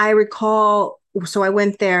 Because I recall, so I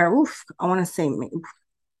went there, I want to say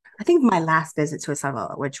I think my last visit to El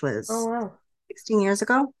Salvador, which Oh, was wow. 16 years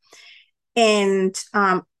ago. And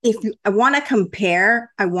if I want to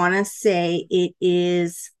compare, I want to say it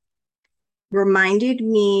is reminded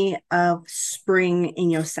me of spring in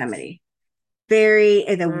Yosemite. The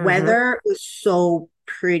Mm-hmm. weather was so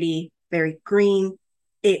pretty, very green.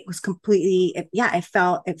 It was yeah, it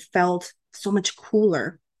felt so much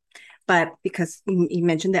cooler. But because you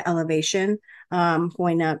mentioned the elevation,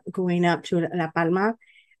 going up to La Palma,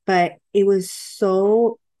 but it was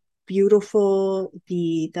so beautiful.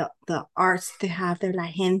 The arts they have there, la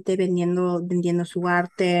gente vendiendo su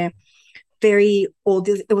arte, very old.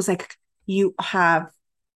 It was like you have,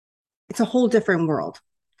 it's a whole different world.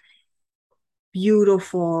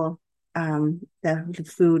 Beautiful. The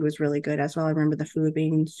food was really good as well. I remember the food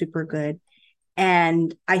being super good.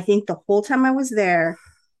 And I think the whole time I was there,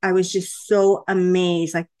 I was just so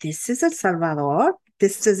amazed. Like, this is El Salvador.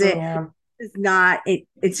 This is it. Yeah. It's not it.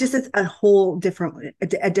 It's just a whole different,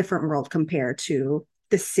 a different world compared to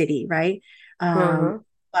the city, right? Um, Mm-hmm.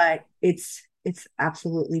 but it's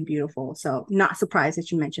absolutely beautiful. So not surprised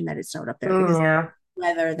that you mentioned that it snowed up there because Yeah.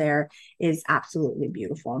 weather there is absolutely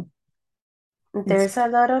beautiful. It's There's a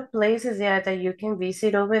lot of places, yeah, that you can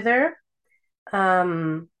visit over there.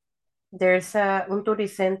 Um, there's un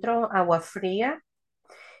turicentro, Agua Fria.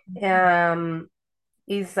 Um,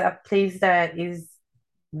 is a place that is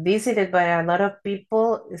visited by a lot of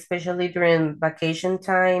people, especially during vacation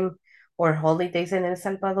time or holidays in El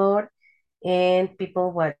Salvador. And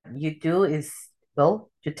people, what you do is,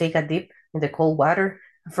 well, you take a dip in the cold water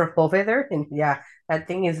from over there. And yeah, that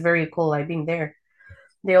thing is very cool. I've been there.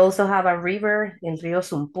 They also have a river in Rio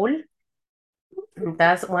Sumpul.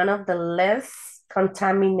 That's one of the less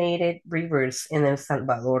contaminated rivers in El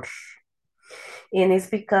Salvador. And it's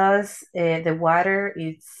because the water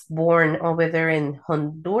is born over there in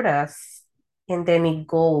Honduras and then it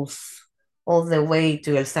goes all the way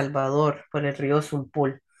to El Salvador por el Río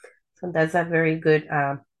Sumpul. So that's a very good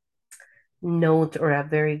note or a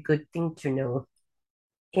very good thing to know.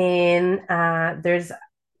 And there's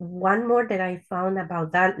one more that I found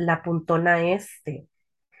about that, La Puntona Este,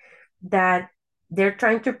 that they're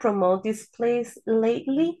trying to promote this place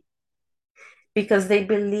lately because they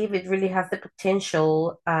believe it really has the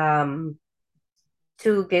potential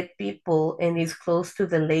to get people and is close to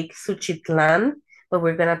the Lake Suchitlan. But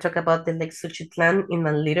we're going to talk about the Lake Suchitlan in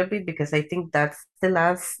a little bit because I think that's the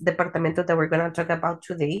last departamento that we're going to talk about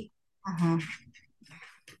today. Mhm.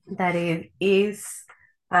 That it is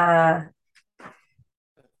uh,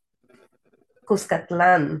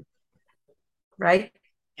 Cuscatlan, right?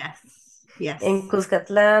 yes, In yes.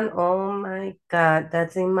 Cuscatlan, oh my God,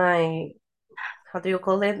 that's in my, how do you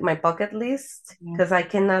call it? My bucket list. Yeah. Because I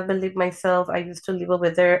cannot believe myself. I used to live over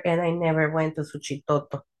there and I never went to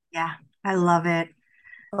Suchitoto. Yeah, I love it.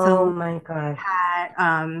 Oh So my God.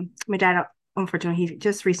 had my dad, unfortunately he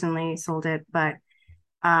just recently sold it, but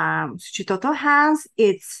Suchitoto has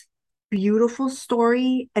its beautiful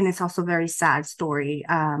story and it's also very sad story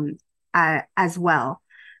as well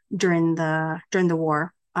during the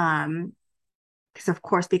war. Because of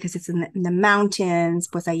course, because it's in the mountains,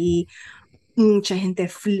 pues allí mucha gente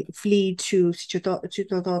flee to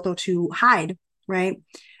Suchitoto to hide, right?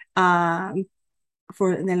 Um,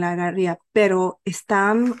 for de la guerrilla, pero es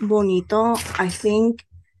tan bonito. I think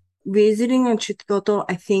visiting in Suchitoto,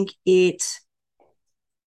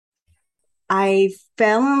 I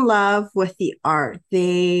fell in love with the art.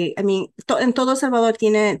 I mean, en todo Salvador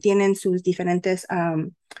tienen sus diferentes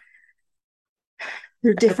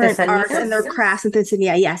their different arts and their Artesanías. crafts and things. And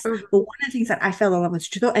yeah, yes. But Ujú. one of the things that I fell in love with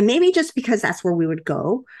Chito, and maybe just because that's where we would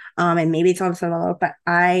go, and maybe it's on Salvador, but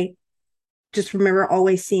I just remember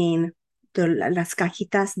always seeing las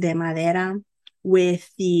cajitas de madera with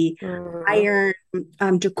the Ujú. iron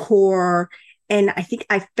decor. And I think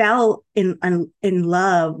I fell in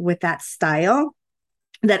love with that style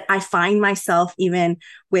that I find myself even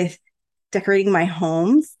with decorating my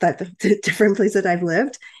homes, that the different places that I've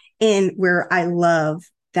lived in, where I love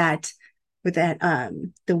that with that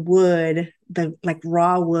the wood, the like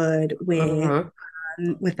raw wood Ujú.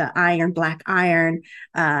 with the iron, black iron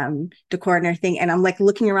decor and everything. And I'm like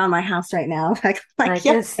looking around my house right now, I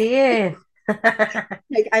yeah, can see it.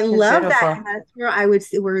 like I It's love that. And beautiful. that's where I would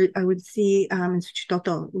see in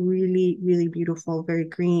Suchitoto, really, really beautiful, very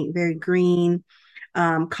green,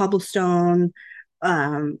 cobblestone,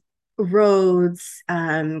 um, roads.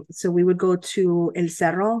 So we would go to El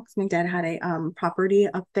Cerro because my dad had a property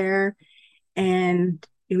up there, and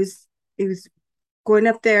it was going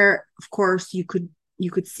up there. Of course, you could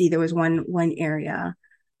see there was one area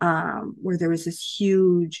where there was this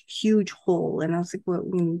huge hole, and I was like, well,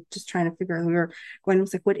 just trying to figure out. We were going. I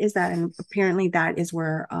was like, what is that? And apparently, that is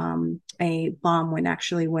where a bomb went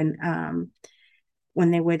actually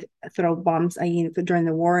when they would throw bombs during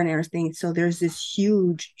the war and everything. So there's this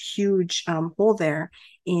huge hole there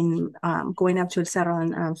in going up to El Cerro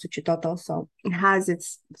and Suchitoto. So it has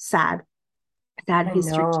its sad I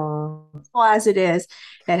history. know. Well, as it is,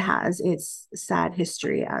 it has its sad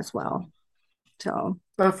history as well. So,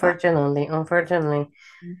 but Unfortunately.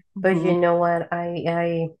 But you mhm, know what?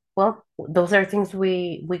 Well, those are things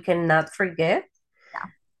we cannot forget, yeah,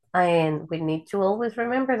 and we need to always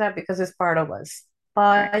remember that because it's part of us.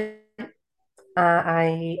 right. But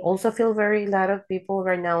I also feel very lot of people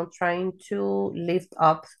right now trying to lift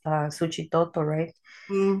up Suchitoto, right?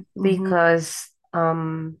 Mm-hmm. Because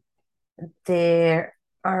there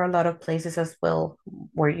are a lot of places as well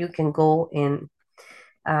where you can go and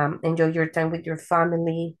enjoy your time with your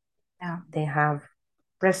family. Yeah, They have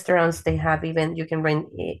restaurants, they have even you can rent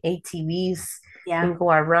ATVs yeah. and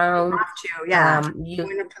go You around. have to, yeah. You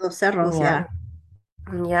Going up to those cerros, yeah,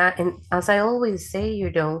 yeah. yeah, and as I always say,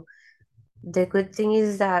 the good thing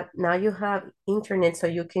is that now you have internet, so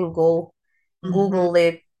you can go Mm-hmm. Google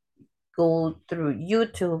it, go through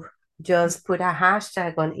YouTube, just put a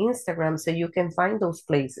hashtag on Instagram so you can find those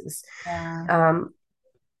places. Yeah. Um,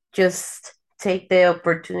 just take the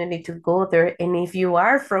opportunity to go there. And if you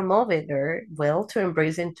are from over there, well, to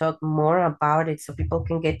embrace and talk more about it so people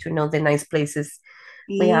can get to know the nice places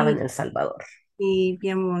we have in Y, El Salvador. y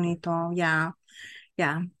bien bonito, yeah,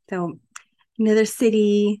 yeah. So another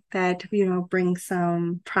city that brings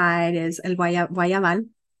some pride is El Guayabal.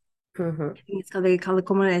 Mhm. It's called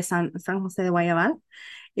como de San Jose de Guayabal.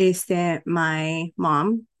 My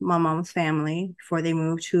mom's family before they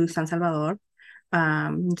moved to San Salvador.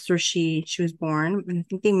 So she was born, and I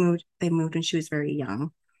think they moved when she was very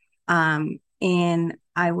young. And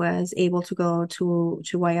I was able to go to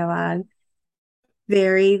Guayabal,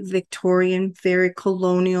 very Victorian, very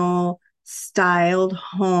colonial styled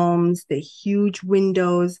homes, the huge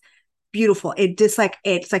windows, beautiful. It's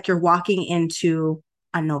like you're walking into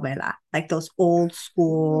a novela, like those old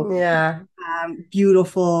school, Yeah,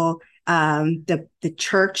 beautiful. The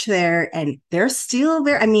church there, and they're still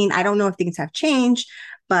there. I mean, I don't know if things have changed,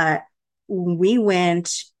 but when we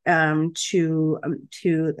went to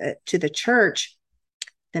the church,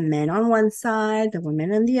 the men on one side, the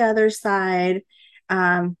women on the other side.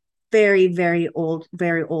 Um, very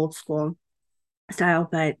old school style,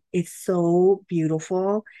 but it's so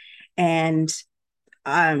beautiful. And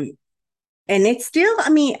um, and it's still, I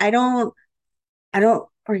mean, I don't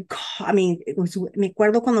recall. I mean, me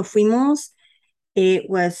acuerdo cuando fuimos,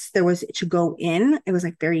 there was to go in, it was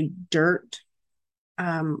like very dirt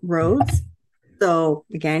roads. So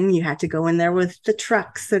again, you had to go in there with the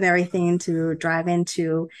trucks and everything to drive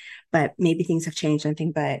into, but maybe things have changed, I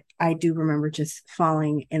think. But I do remember just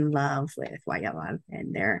falling in love with Guayabal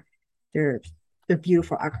and their their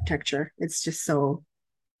beautiful architecture. It's just so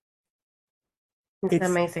it's it's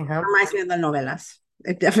amazing, huh? reminds me of the novelas.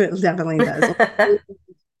 It definitely does.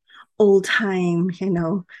 Old time,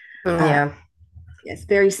 Yeah. Yes,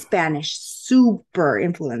 very Spanish, super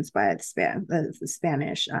influenced by the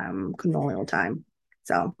Spanish colonial time.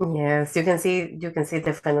 So, Yes, you can see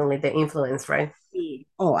definitely the influence, right?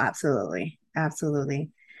 oh, absolutely, absolutely,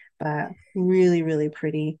 but really, really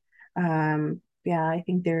pretty. Yeah, I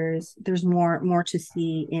think there's more to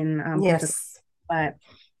see in Puerto Rico, Yes. but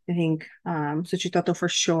I think Suchitoto for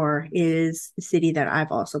sure is the city that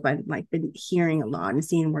I've also been hearing a lot and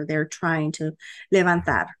seeing where they're trying to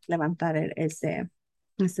levantar it is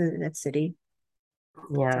that city.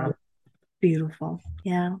 Yeah. So beautiful.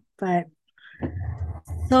 Yeah. But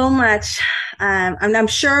so much. I'm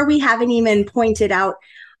sure we haven't even pointed out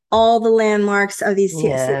all the landmarks of these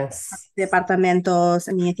Yes. departamentos.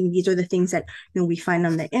 I mean, I think these are the things that we find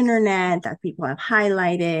on the internet that people have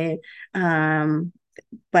highlighted. Um,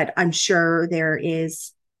 but I'm sure there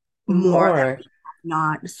is more that More. we have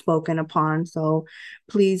not spoken upon. So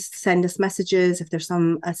please send us messages if there's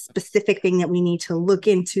a specific thing that we need to look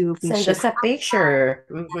into, if we Send should us a picture.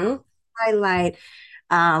 highlight.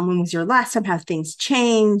 When was your last time? Have things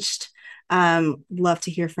changed? Love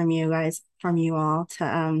to hear from you guys, from you all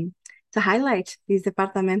to highlight these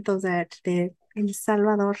departamentos at the El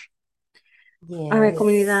Salvador. All right,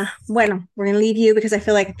 comunidad. Yes. Bueno, we're gonna leave you because I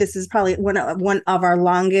feel like this is probably one of our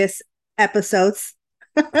longest episodes.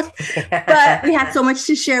 But we had so much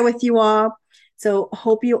to share with you all. So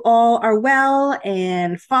hope you all are well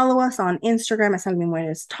and follow us on Instagram at Salvi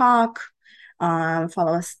Mujeres Talk.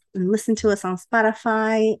 Follow us and listen to us on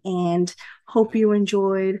Spotify. And hope you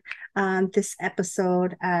enjoyed this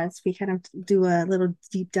episode as we kind of do a little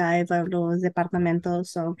deep dive of los departamentos.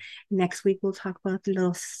 So next week we'll talk about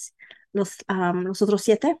los otros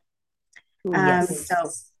siete. Yes. So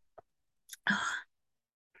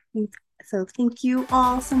so thank you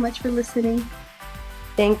all so much for listening.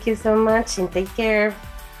 Thank you so much and take care.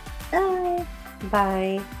 Bye.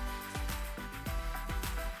 Bye.